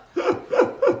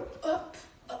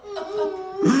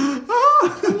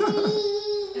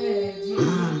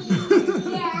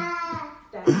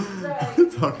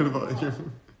 Talking about in your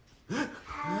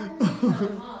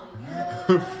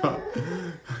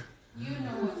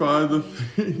Find the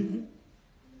feet.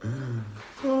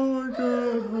 Oh my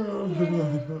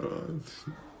god.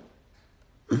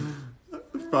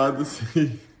 Find the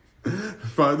seed.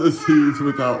 Fry the seeds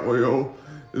without oil.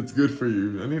 It's good for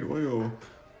you. I need oil.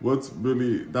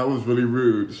 That was really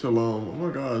rude. Shalom. Oh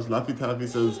my gosh. Laffy Taffy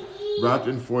says, wrapped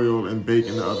in foil and bake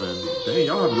in the oven. Dang,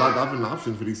 y'all have a lot of different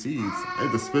options for these seeds. I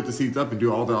had to split the seeds up and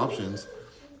do all the options.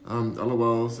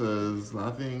 LOL says,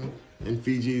 laughing. In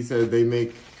Fiji said they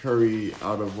make curry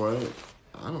out of what?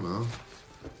 I don't know.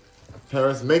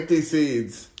 Paris, make these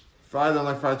seeds. Fry them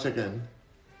like fried chicken.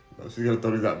 Oh, she's gonna throw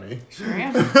these at me. Sure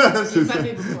am. You've met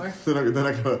me before. Then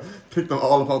I gotta pick them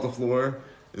all up off the floor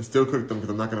and still cook them because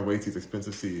I'm not gonna waste these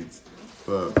expensive seeds.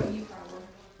 But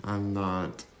I'm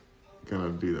not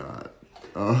gonna do that.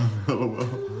 LOL.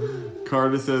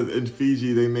 Carter says in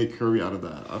Fiji they make curry out of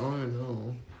that. I don't even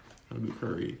know how to do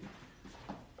curry.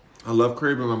 I love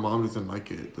curry, but my mom doesn't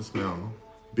like it. The smell.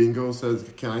 Bingo says,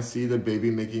 "Can I see the baby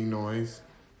making noise?"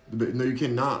 No, you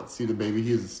cannot see the baby.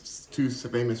 He is too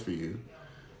famous for you.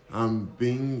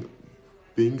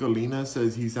 Bingolina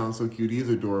says he sounds so cute. He is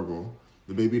adorable.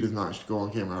 The baby does not go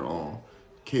on camera at all.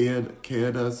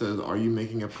 Kaeda says, "Are you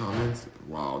making up comments?"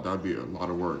 Wow, that would be a lot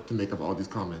of work to make up all these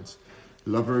comments.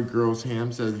 Lover Girls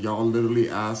Ham says, "Y'all literally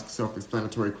ask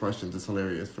self-explanatory questions. It's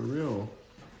hilarious." For real.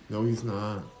 No, he's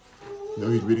not. No,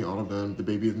 he's reading all of them. The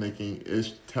baby is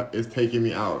taking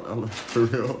me out. For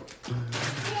real.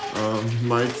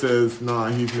 Mike says, nah,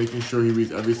 he's making sure he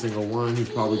reads every single one. He's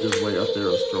probably just way up there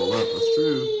or scroll up. That's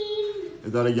true.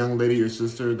 Is that a young lady, your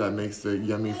sister, that makes the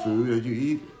yummy food that you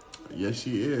eat? Yes,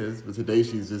 she is. But today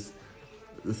she's just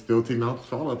this filthy mouth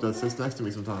trollop that sits next to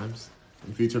me sometimes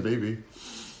and feeds her baby.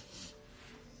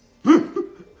 Keep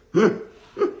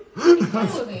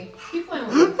playing with me. Keep playing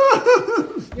with me.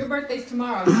 Your birthday's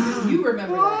tomorrow. You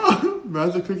remember that.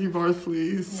 Magic cookie bars,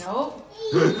 please. Nope.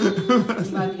 You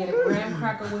about to get a graham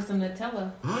cracker with some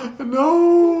Nutella.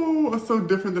 No! It's so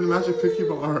different than a magic cookie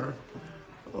bar.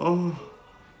 Oh,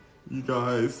 you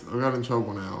guys. I got in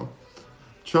trouble now.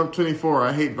 Trump 24,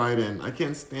 I hate Biden. I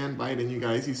can't stand Biden, you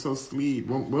guys. He's so sweet.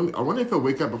 I wonder if he'll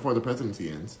wake up before the presidency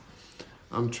ends.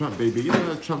 Trump, baby.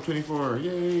 Yeah, Trump 24.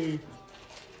 Yay.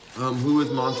 Who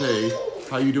is Monte?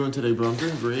 How you doing today, bro? I'm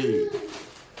doing great.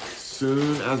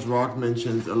 Soon as Rock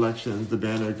mentions elections, the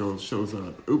banner shows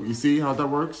up. Oop, you see how that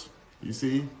works? You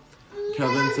see?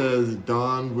 Kevin says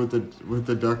Dawn with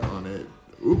the duck on it.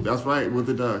 Oop, that's right, with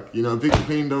the duck. You know, if it can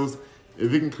clean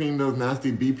those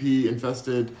nasty BP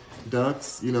infested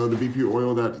ducks, you know, the BP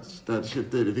oil that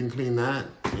shifted, if you can clean that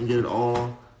and get it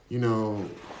all, you know,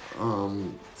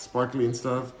 sparkly and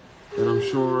stuff, then I'm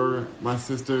sure my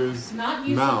sister's Not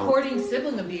you mouth. supporting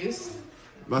sibling abuse.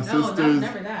 My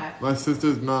never that. My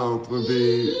sister's mouth would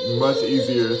be much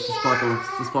easier to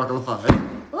sparklify.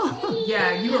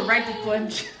 Yeah, you were right to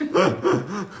flinch.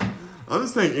 I'm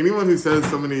just saying, anyone who says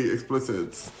so many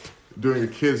explicits during a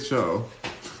kid's show,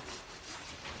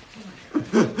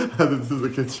 this is a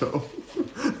kid's show.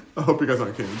 I hope you guys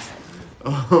aren't kids.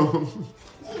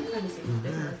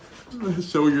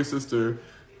 Show your sister.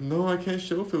 No, I can't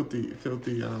show filthy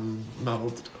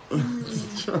mouthed.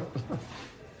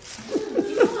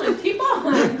 Keep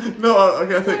on. No,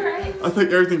 okay, Right. I take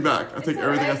everything back. I take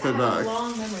everything I said back. A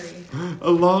long memory.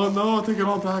 No, I take it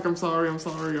all back. I'm sorry. I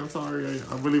just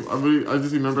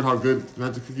remembered how good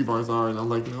magic cookie bars are, and I'm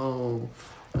like, no,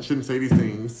 I shouldn't say these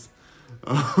things.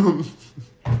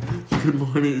 Good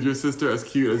morning. Is your sister as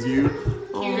cute as you?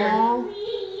 Cuter.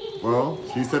 Well,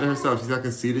 she said it herself. She's how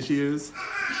conceited she is.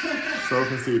 So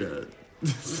conceited.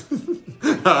 as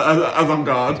I'm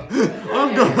God.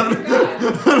 I'm God.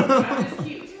 That is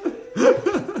cute.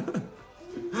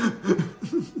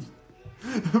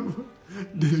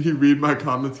 Did he read my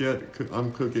comments yet?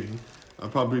 I'm cooking. I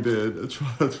probably did.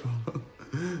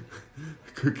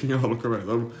 Cooking all correct.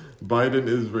 Biden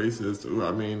is racist. Ooh,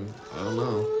 I mean, I don't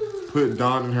know. Put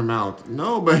Dawn in her mouth.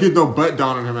 No, but no, but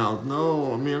Dawn in her mouth.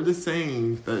 No, I mean, I'm just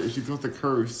saying that if she's supposed to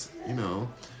curse, you know.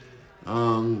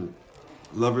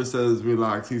 Lover says,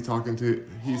 relax. He's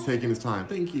taking his time.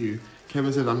 Thank you.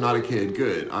 Kevin says, I'm not a kid.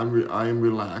 Good. I am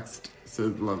relaxed.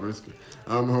 Says Lover.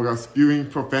 Who got spewing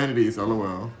profanities.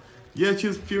 LOL. Yeah, she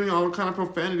was spewing all kind of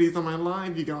profanities on my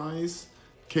live, you guys.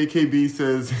 KKB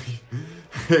says,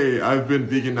 hey, I've been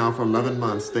vegan now for 11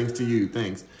 months. Thanks to you.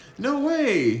 Thanks. No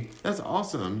way. That's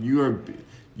awesome.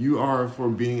 You are for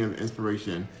being an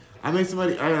inspiration. I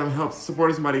am helped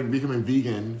supporting somebody becoming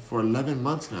vegan for 11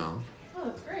 months now. Oh,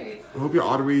 that's great. I hope your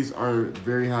arteries are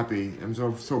very happy. I'm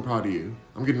so proud of you.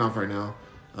 I'm getting off right now.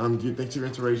 Thanks to your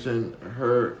inspiration.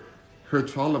 Her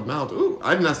trollop mouth. Ooh,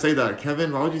 I did not say that.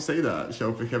 Kevin, why would you say that?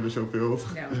 Kevin Schofield.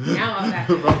 No, now I'm back.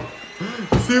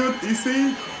 You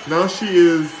see? Now she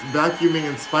is vacuuming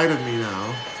in spite of me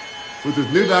now. with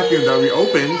this new vacuum that we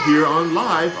opened here on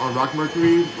live on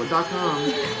rockmercury.com.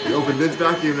 We opened this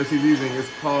vacuum that she's using. It's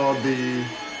called the,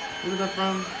 what is that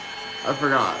from? I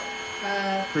forgot.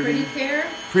 Pretty Care.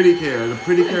 Pretty Care, the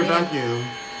Pretty Care name. vacuum.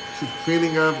 She's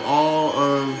cleaning up all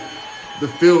of the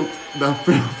filth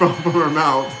from her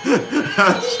mouth.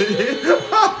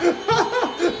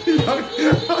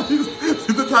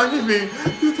 She's attacking me.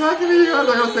 She's attacking me, you guys.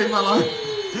 I gotta save my life.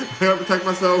 I gotta protect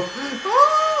myself.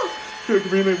 Ah! Here,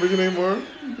 can we name more?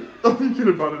 Oh, you could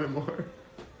have bought it anymore.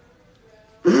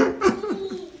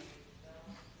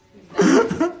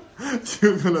 She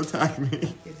was gonna attack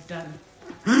me. It's done.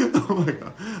 Oh my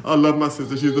god. I love my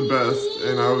sister. She's the best.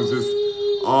 And I was just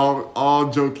all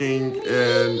joking,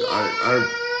 and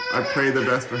I pray the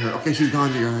best for her. Okay, she's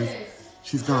gone, you guys.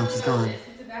 She's gone. She's gone.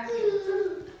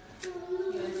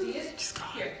 She's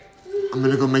gone. I'm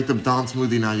gonna go make the Dawn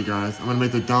smoothie now, you guys. I'm gonna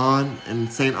make the Dawn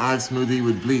and St. Ives smoothie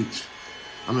with bleach.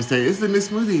 I'm gonna say, it's in this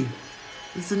smoothie.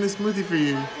 It's in this smoothie for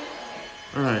you.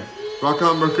 Alright. Rock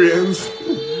on, Mercuryans.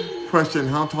 Question,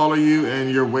 how tall are you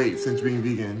and your weight since being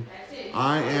vegan?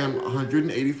 I am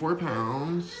 184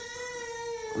 pounds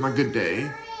on my good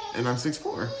day, and I'm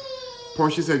 6'4".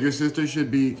 Portia said, your sister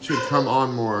should come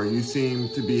on more. You seem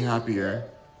to be happier.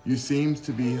 You seem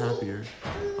to be happier.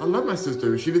 I love my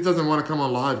sister. She just doesn't want to come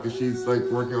on live because she's like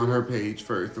working on her page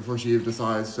first before she even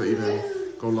decides to even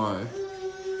go live.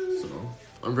 So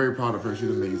I'm very proud of her. She's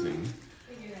amazing.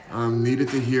 Needed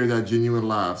to hear that genuine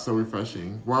laugh. So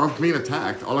refreshing. Well, I was being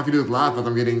attacked. All I could do is laugh as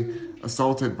I'm getting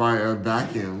assaulted by a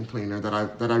vacuum cleaner that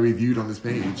I reviewed on this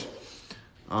page.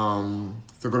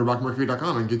 So go to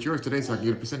rockmercury.com and get yours today so I can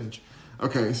get a percentage.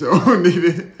 Okay, so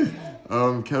needed.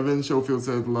 Kevin Schofield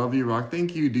says, love you, Rock.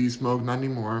 Thank you. Do you smoke? Not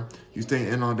anymore. You staying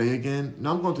in all day again?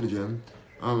 No, I'm going to the gym.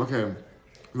 Okay.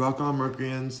 Rock on,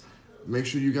 Mercuryans. Make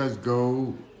sure you guys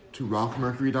go to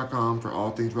rockmercury.com for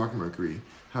all things Rock Mercury.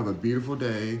 Have a beautiful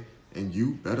day, and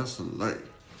you better slay.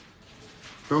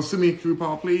 Don't sue me,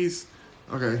 RuPaul, please.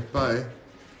 Okay, bye.